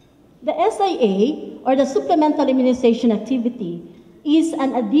 The SIA, or the supplemental immunization activity, is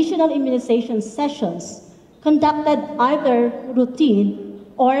an additional immunization sessions conducted either routine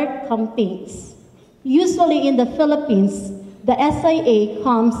or campaigns. Usually in the Philippines, the SIA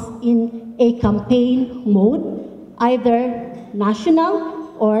comes in a campaign mode, either national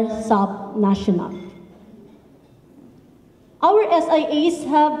or sub-national. Our SIAs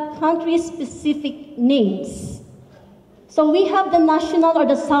have country-specific names. So we have the national or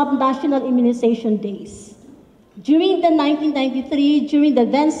the sub-national immunization days. During the 1993, during the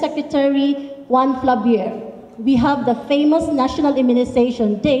then Secretary Juan Flavier, we have the famous national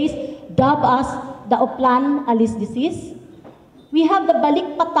immunization days, dubbed as the Oplan Alis disease. We have the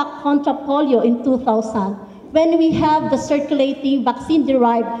Balikpatak contra polio in 2000, when we have the circulating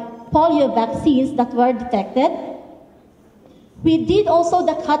vaccine-derived polio vaccines that were detected. We did also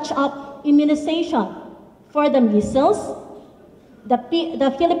the catch-up immunization for the measles, the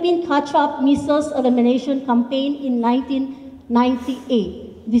Philippine catch-up measles elimination campaign in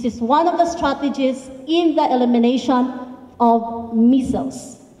 1998. This is one of the strategies in the elimination of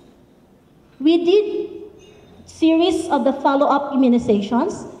measles. We did series of the follow-up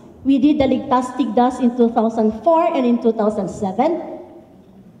immunizations. We did the Ligtas Tigdas in 2004 and in 2007.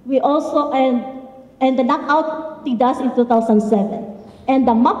 We also, and the knockout Tigdas in 2007. And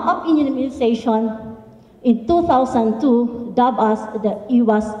the mop-up immunization in 2002, dubbed as the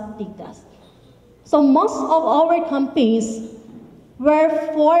Iwas Tigdas. So most of our campaigns were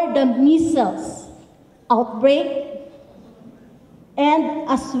for the measles outbreak, and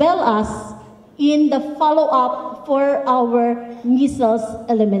as well as in the follow-up for our measles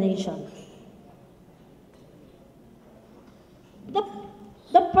elimination.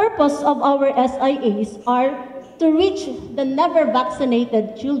 The purpose of our SIAs are to reach the never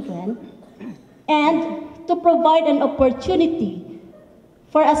vaccinated children and to provide an opportunity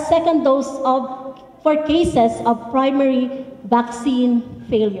for a second dose for cases of primary vaccine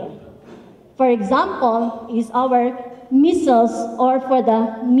failure. For example, is our measles or for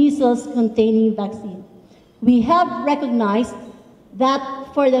the measles-containing vaccine. We have recognized that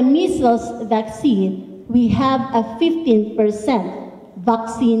for the measles vaccine, we have a 15%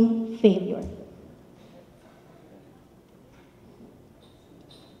 vaccine failure.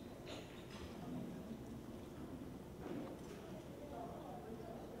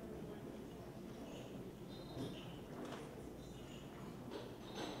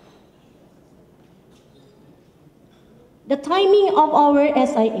 The timing of our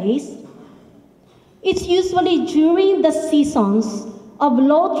SIAs, it's usually during the seasons of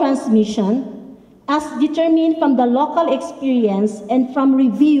low transmission, as determined from the local experience and from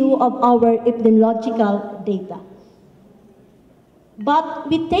review of our epidemiological data. But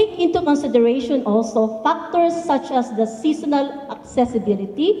we take into consideration also factors such as the seasonal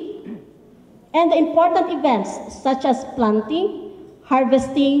accessibility and the important events such as planting,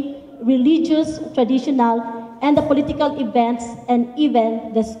 harvesting, religious, traditional, and the political events, and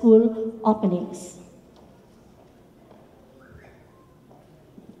even the school openings.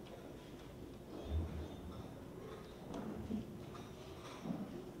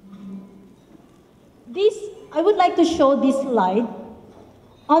 I would like to show this slide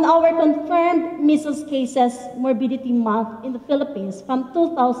on our confirmed measles cases morbidity month in the Philippines from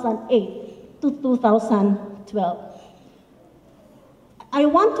 2008 to 2012. I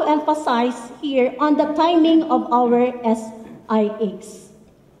want to emphasize here on the timing of our SIAs.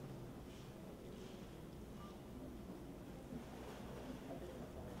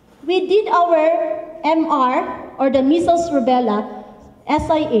 We did our MR, or the measles rubella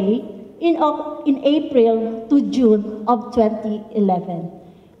SIA, in April to June of 2011.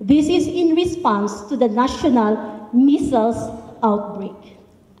 This is in response to the national measles outbreak.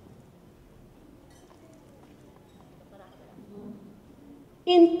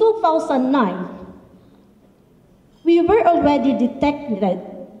 In 2009, we were already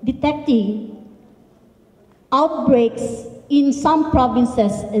detecting outbreaks in some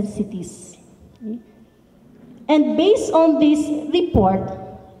provinces and cities. And based on this report,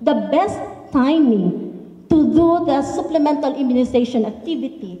 the best timing to do the supplemental immunization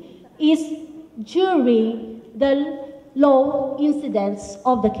activity is during the low incidence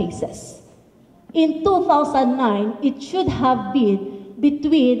of the cases. In 2009, it should have been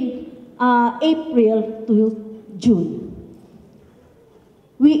between April to June.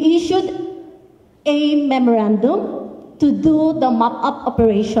 We issued a memorandum to do the mop-up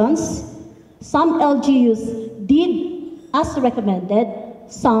operations. Some LGUs did as recommended,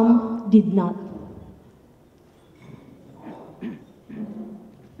 some did not.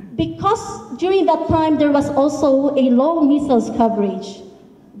 Because during that time there was also a low measles coverage,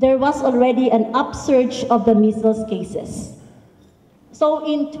 there was already an upsurge of the measles cases. So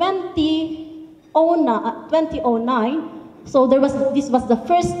in 2009, so this was the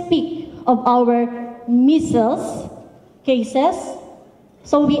first peak of our measles cases.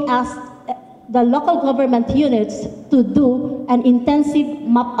 So we asked the local government units to do an intensive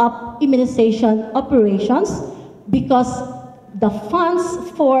map-up immunization operations because the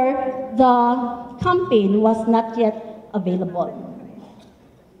funds for the campaign was not yet available.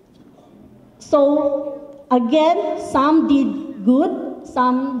 So again, some did good,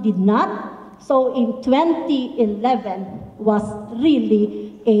 some did not. So in 2011 was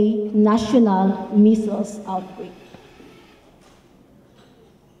really a national measles outbreak.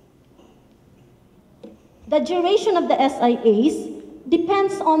 The duration of the SIAs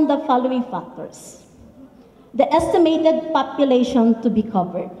depends on the following factors. The estimated population to be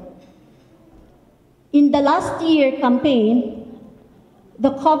covered. In the last year campaign,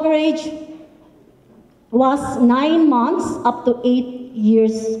 the coverage was 9 months up to 8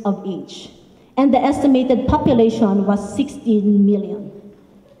 years of age, and the estimated population was 16 million.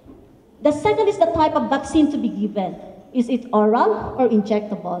 The second is the type of vaccine to be given. Is it oral or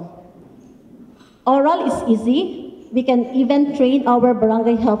injectable? Oral is easy. We can even train our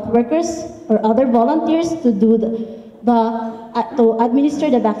barangay health workers or other volunteers to do to administer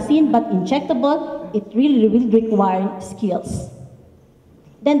the vaccine, but injectable, it really will require skills.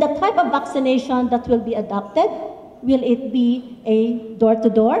 Then the type of vaccination that will be adopted, will it be a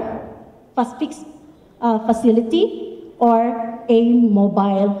door-to-door, fixed facility, or a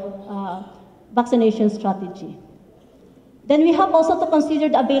mobile vaccination strategy? Then we have also to consider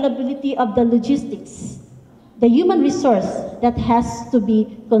the availability of the logistics, the human resource that has to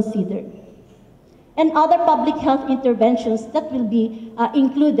be considered, and other public health interventions that will be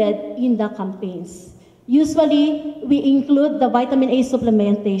included in the campaigns. Usually, we include the vitamin A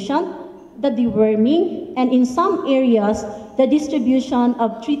supplementation, the deworming, and in some areas, the distribution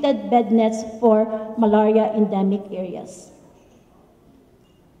of treated bed nets for malaria endemic areas.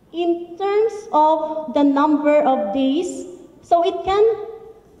 In terms of the number of days, so it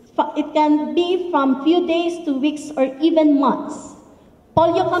can be from few days to weeks or even months.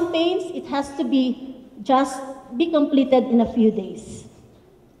 Polio campaigns, it has to be completed in a few days.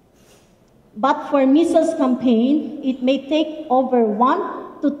 But for measles campaign, it may take over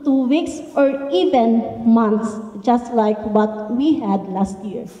 1 to 2 weeks or even months, just like what we had last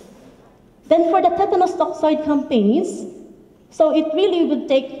year. Then for the tetanus toxoid campaigns, so it really would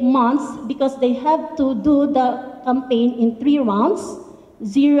take months because they have to do the campaign in 3 rounds,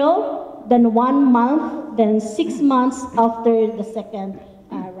 0, then 1 month, then 6 months after the second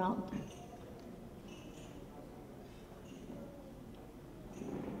round.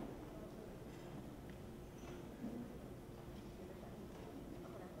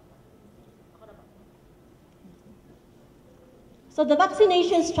 So the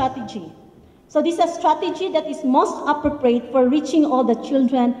vaccination strategy. So this is a strategy that is most appropriate for reaching all the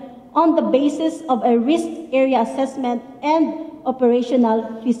children on the basis of a risk area assessment and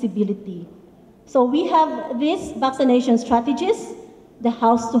operational feasibility. So we have these vaccination strategies, the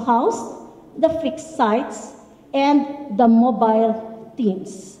house-to-house, the fixed sites, and the mobile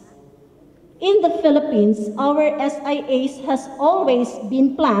teams. In the Philippines, our SIAs has always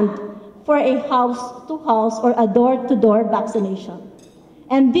been planned for a house-to-house or a door-to-door vaccination.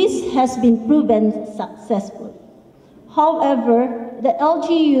 And this has been proven successful. However, the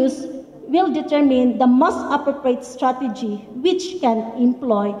LGUs will determine the most appropriate strategy which can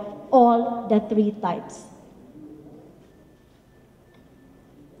employ all the 3 types.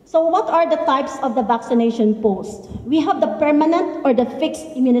 So what are the types of the vaccination posts? We have the permanent or the fixed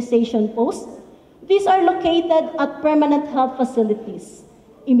immunization posts. These are located at permanent health facilities.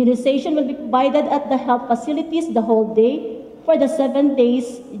 Immunization will be provided at the health facilities the whole day for the 7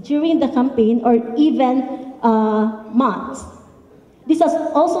 days during the campaign or even months. This has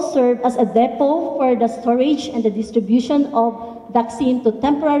also served as a depot for the storage and the distribution of vaccine to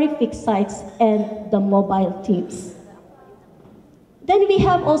temporary fixed sites and the mobile teams. Then we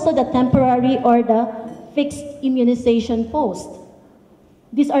have also the temporary or the fixed immunization post.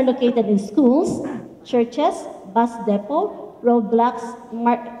 These are located in schools, churches, bus depot, roadblocks,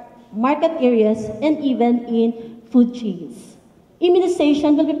 market areas, and even in food chains.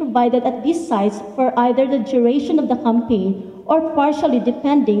 Immunization will be provided at these sites for either the duration of the campaign or partially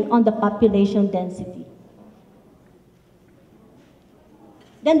depending on the population density.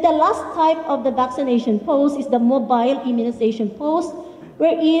 Then the last type of the vaccination post is the mobile immunization post,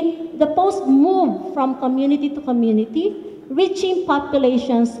 wherein the post move from community to community, reaching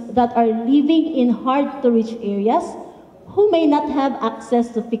populations that are living in hard-to-reach areas who may not have access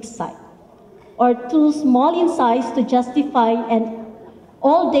to fixed site or too small in size to justify an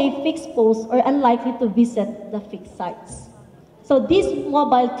all-day fixed post or unlikely to visit the fixed sites. So these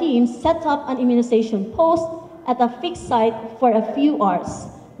mobile teams set up an immunization post at a fixed site for a few hours,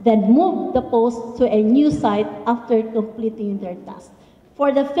 then move the post to a new site after completing their task.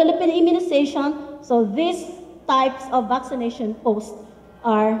 For the Philippine immunization, so these types of vaccination posts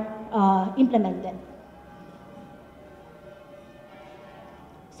are implemented.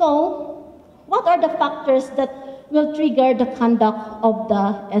 So, what are the factors that will trigger the conduct of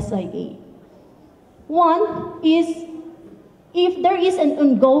the SIA? One is if there is an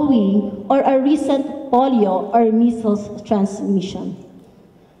ongoing or a recent polio or measles transmission.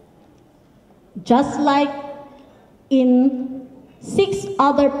 Just like in 6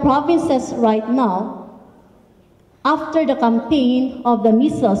 other provinces right now, after the campaign of the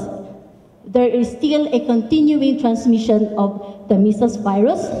measles, there is still a continuing transmission of the measles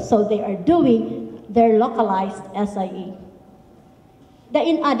virus, so they are doing their localized SIA. The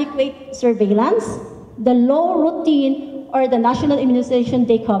inadequate surveillance, the low routine or the national immunization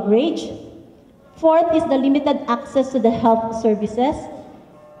day coverage. 4th is the limited access to the health services.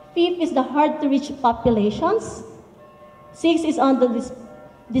 5th is the hard-to-reach populations. 6th is on the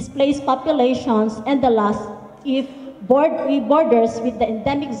displaced populations. And the last, if borders with the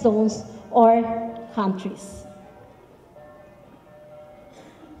endemic zones or countries.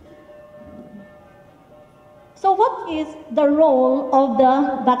 So what is the role of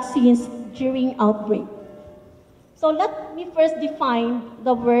the vaccines during outbreak? So let me first define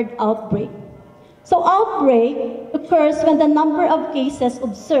the word outbreak. So outbreak occurs when the number of cases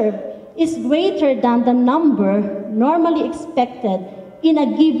observed is greater than the number normally expected in a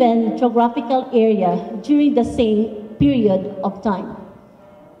given geographical area during the same period of time.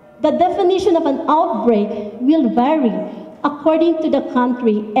 The definition of an outbreak will vary according to the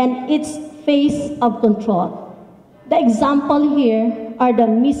country and its phase of control. The example here are the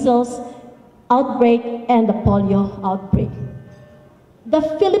measles outbreak and the polio outbreak. The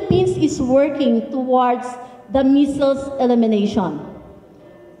Philippines is working towards the measles elimination.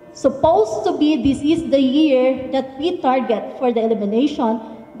 Supposed to be this is the year that we target for the elimination,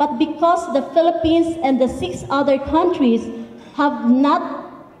 but because the Philippines and the 6 other countries have not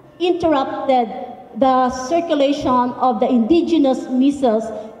interrupted the circulation of the indigenous measles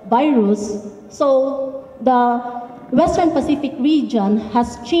virus, so the Western Pacific region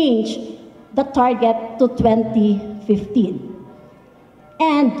has changed the target to 2015.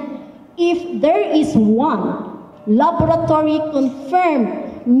 And if there is one laboratory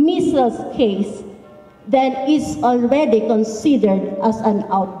confirmed measles case, then it's already considered as an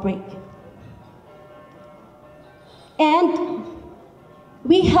outbreak. And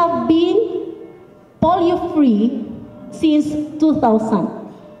we have been polio-free since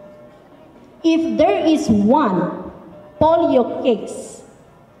 2000. If there is one polio case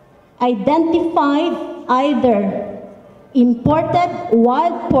identified either imported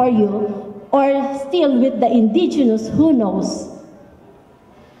wild polio or still with the indigenous, who knows,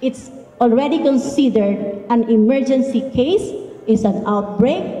 it's already considered an emergency case, is an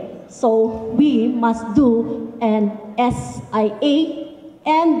outbreak, so we must do an SIA,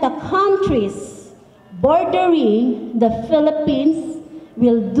 and the countries bordering the Philippines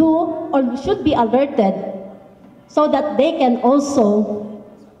will do or should be alerted so that they can also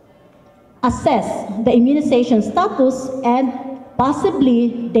assess the immunization status and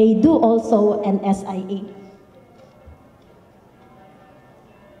possibly they do also an SIA.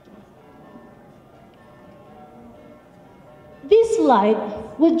 This slide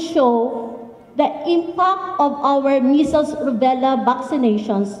would show the impact of our measles rubella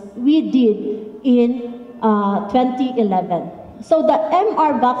vaccinations we did in 2011. So the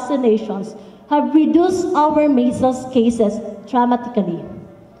MR vaccinations have reduced our measles cases dramatically.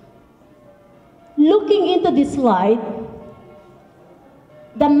 Looking into this slide,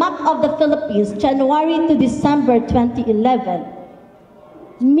 the map of the Philippines, January to December 2011,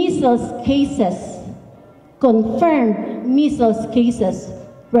 measles cases, confirmed measles cases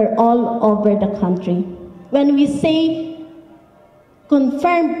were all over the country. When we say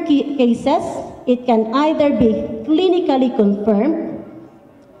confirmed cases, it can either be clinically confirmed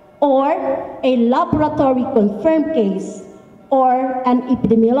or a laboratory confirmed case or an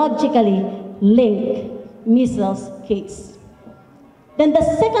epidemiologically linked measles case. Then the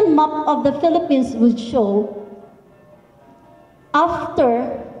second map of the Philippines would show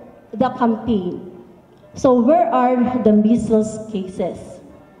after the campaign. So where are the measles cases?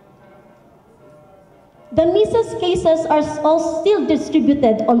 The measles cases are all still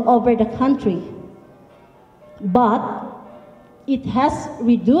distributed all over the country, but it has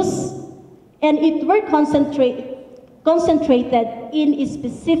reduced and it were concentrated in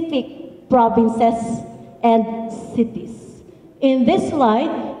specific provinces and cities. In this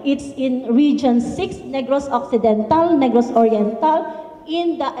slide, it's in Region 6, Negros Occidental, Negros Oriental,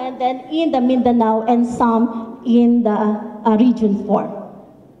 and then in the Mindanao, and some in the Region 4.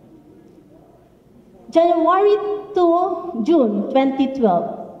 January to June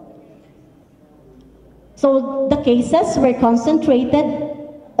 2012. So the cases were concentrated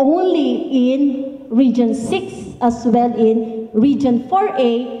only in Region 6 as well in Region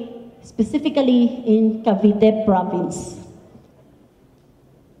 4A, specifically in Cavite Province.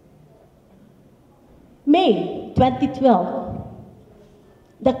 May 2012,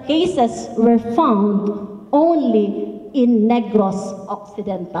 the cases were found only in Negros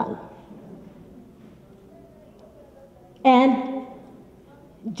Occidental. And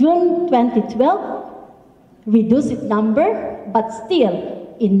June 2012, reduced its number, but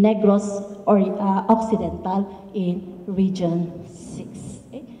still in Negros Occidental in Region 6.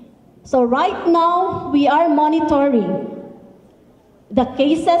 Okay? So right now, we are monitoring the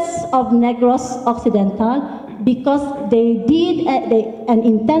cases of Negros Occidental because they did an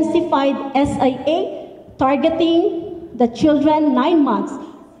intensified SIA targeting the children 9 months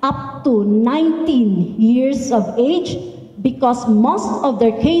up to 19 years of age, because most of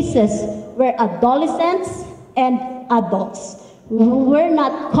their cases were adolescents and adults who were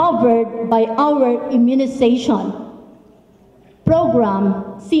not covered by our immunization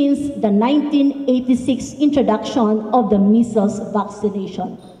program since the 1986 introduction of the measles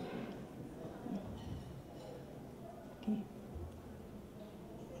vaccination. Okay.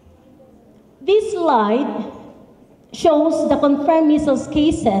 This slide shows the confirmed measles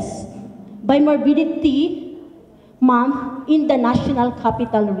cases by morbidity month in the National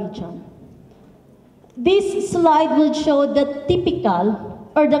Capital Region. This slide will show the typical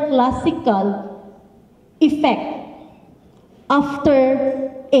or the classical effect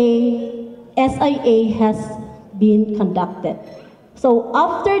after a SIA has been conducted. So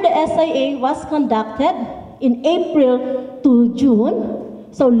after the SIA was conducted in April to June,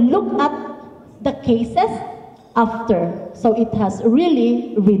 so look at the cases after. So it has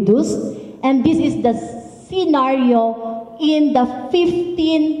really reduced, and this is the scenario in the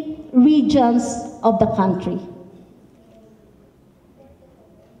 15 regions of the country.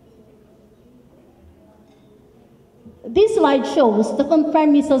 This slide shows the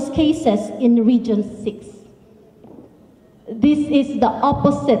confirmed measles cases in Region 6. This is the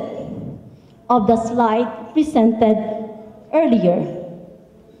opposite of the slide presented earlier.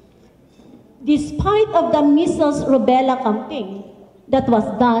 Despite of the measles rubella campaign that was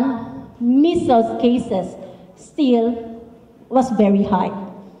done, measles cases still was very high.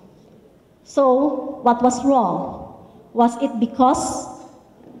 So what was wrong? Was it because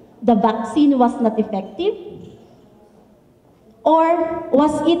the vaccine was not effective? Or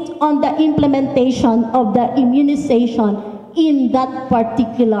was it on the implementation of the immunization in that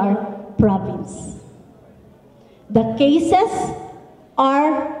particular province? The cases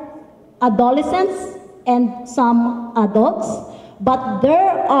are adolescents and some adults, but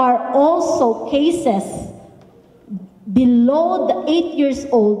there are also cases below the 8 years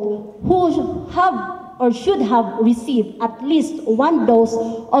old who have or should have received at least one dose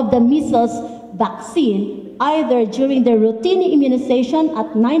of the measles vaccine, either during the routine immunization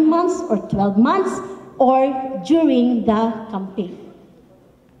at 9 months or 12 months, or during the campaign.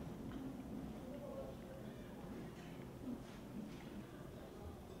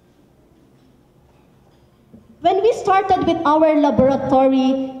 When we started with our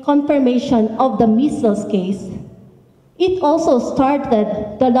laboratory confirmation of the measles case, it also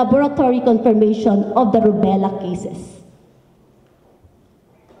started the laboratory confirmation of the rubella cases.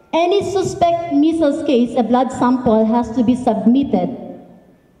 Any suspect measles case, a blood sample has to be submitted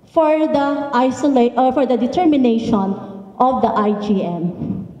for the determination of the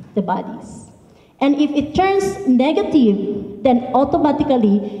IgM, the bodies. And if it turns negative, then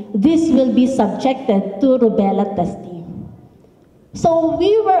automatically this will be subjected to rubella testing. So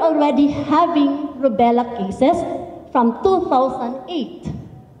we were already having rubella cases from 2008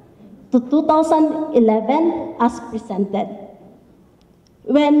 to 2011 as presented.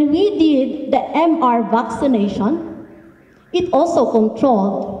 When we did the MR vaccination, it also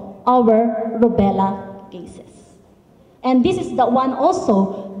controlled our rubella cases. And this is the one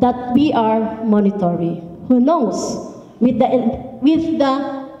also that we are monitoring. Who knows? With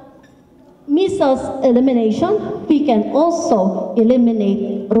the measles elimination, we can also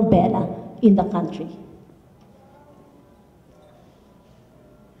eliminate rubella in the country.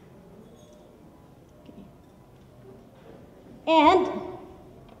 And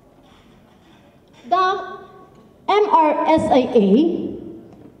the MRSIA,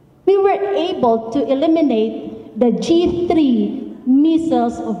 we were able to eliminate the G3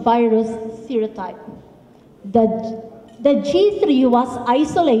 measles virus serotype. The G3 was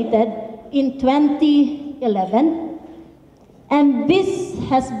isolated in 2011, and this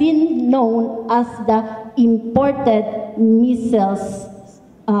has been known as the imported measles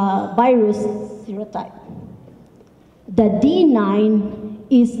virus serotype. The D9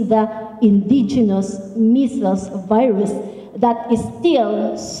 is the indigenous measles virus that is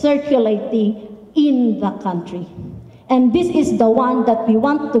still circulating in the country. And this is the one that we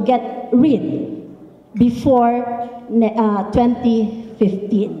want to get rid before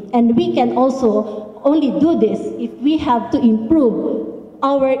 2015. And we can also only do this if we have to improve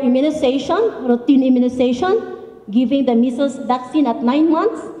our immunization, routine immunization, giving the measles vaccine at 9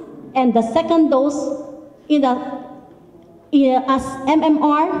 months, and the second dose as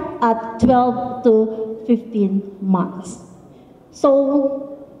MMR at 12 to 15 months. So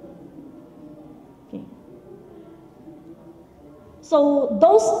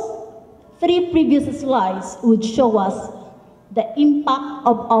those 3 previous slides would show us the impact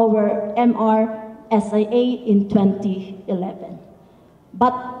of our MRSIA in 2011.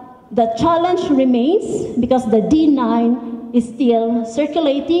 But the challenge remains because the D9 is still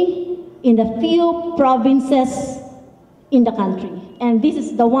circulating in a few provinces in the country. And this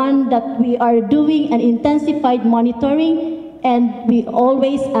is the one that we are doing an intensified monitoring, and we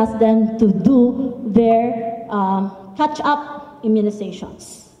always ask them to do their catch-up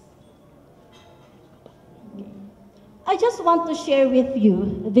immunizations. I just want to share with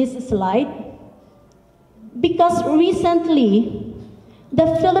you this slide because recently the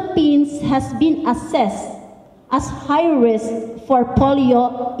Philippines has been assessed as high risk for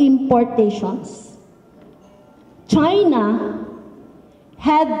polio importations. China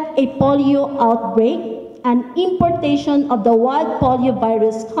had a polio outbreak and importation of the wild polio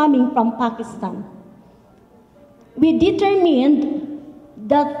virus coming from Pakistan. We determined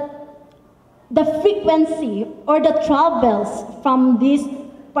that the frequency or the travels from this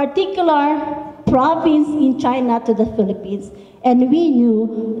particular province in China to the Philippines, and we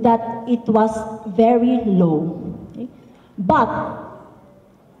knew that it was very low. Okay? But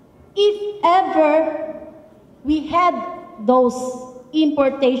if ever we had those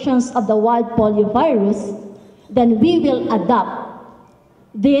importations of the wild polio virus, then we will adopt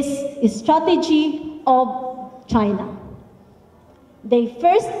this strategy of China. They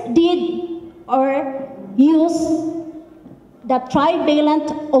first did or use the trivalent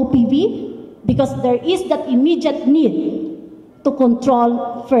OPV because there is that immediate need to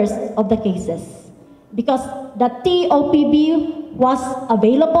control first of the cases. Because the TOPV was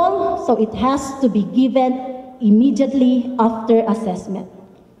available, so it has to be given immediately after assessment.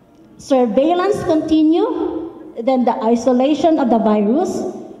 Surveillance continue, then the isolation of the virus,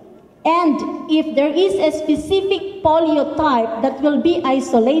 and if there is a specific polio type that will be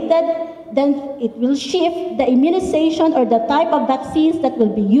isolated, then it will shift the immunization or the type of vaccines that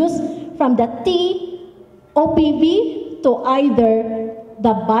will be used from the TOPV to either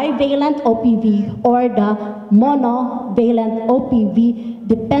the bivalent OPV or the monovalent OPV,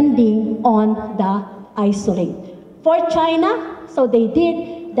 depending on the isolate. For China, so they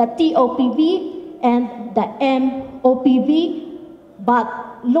did the TOPV and the MOPV, but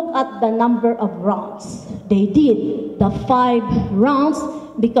look at the number of rounds. They did the 5 rounds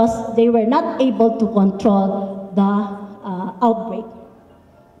because they were not able to control the outbreak.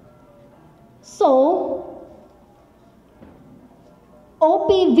 So,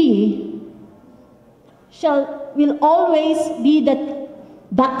 OPV will always be the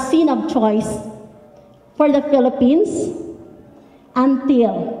vaccine of choice for the Philippines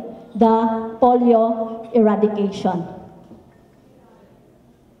until the polio eradication.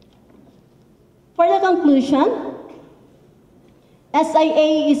 For the conclusion,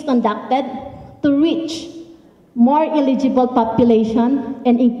 SIA is conducted to reach more eligible population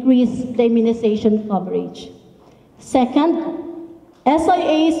and increase the immunization coverage. Second,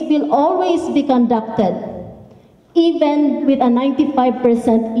 SIAs will always be conducted even with a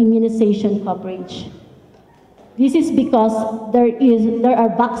 95% immunization coverage. This is because there are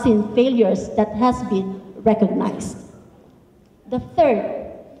vaccine failures that has been recognized. The third,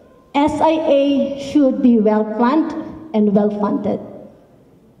 SIA should be well-planned and well-funded.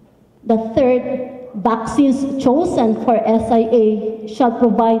 The third, vaccines chosen for SIA shall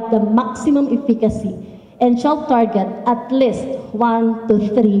provide the maximum efficacy and shall target at least 1 to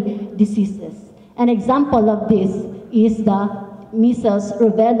 3 diseases. An example of this is the measles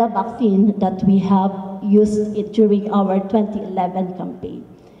rubella vaccine that we have used during our 2011 campaign.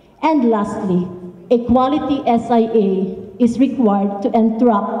 And lastly, a quality SIA is required to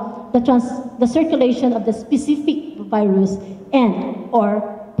interrupt the circulation of the specific virus and or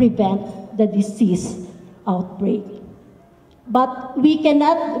prevent the disease outbreak. But we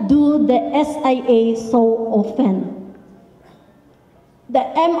cannot do the SIA so often. The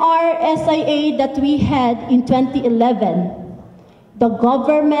MRSIA that we had in 2011, the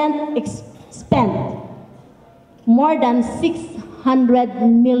government spent more than 600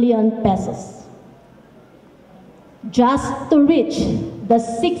 million pesos just to reach the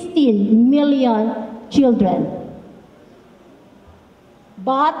 16 million children.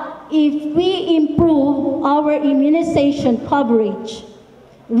 But if we improve our immunization coverage,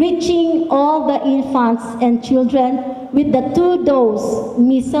 reaching all the infants and children with the 2-dose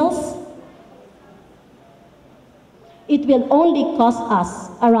measles, it will only cost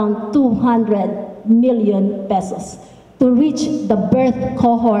us around 200 million pesos to reach the birth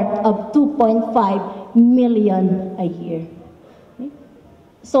cohort of 2.5 million a year.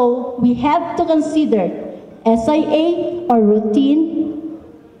 So we have to consider SIA or routine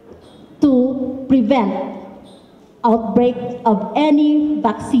to prevent outbreak of any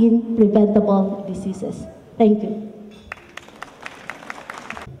vaccine preventable diseases. Thank you.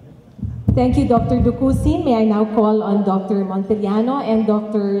 Thank you, Dr. Ducusin. May I now call on Dr. Montellano and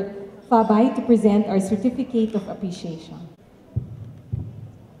Dr. Fabay to present our certificate of appreciation.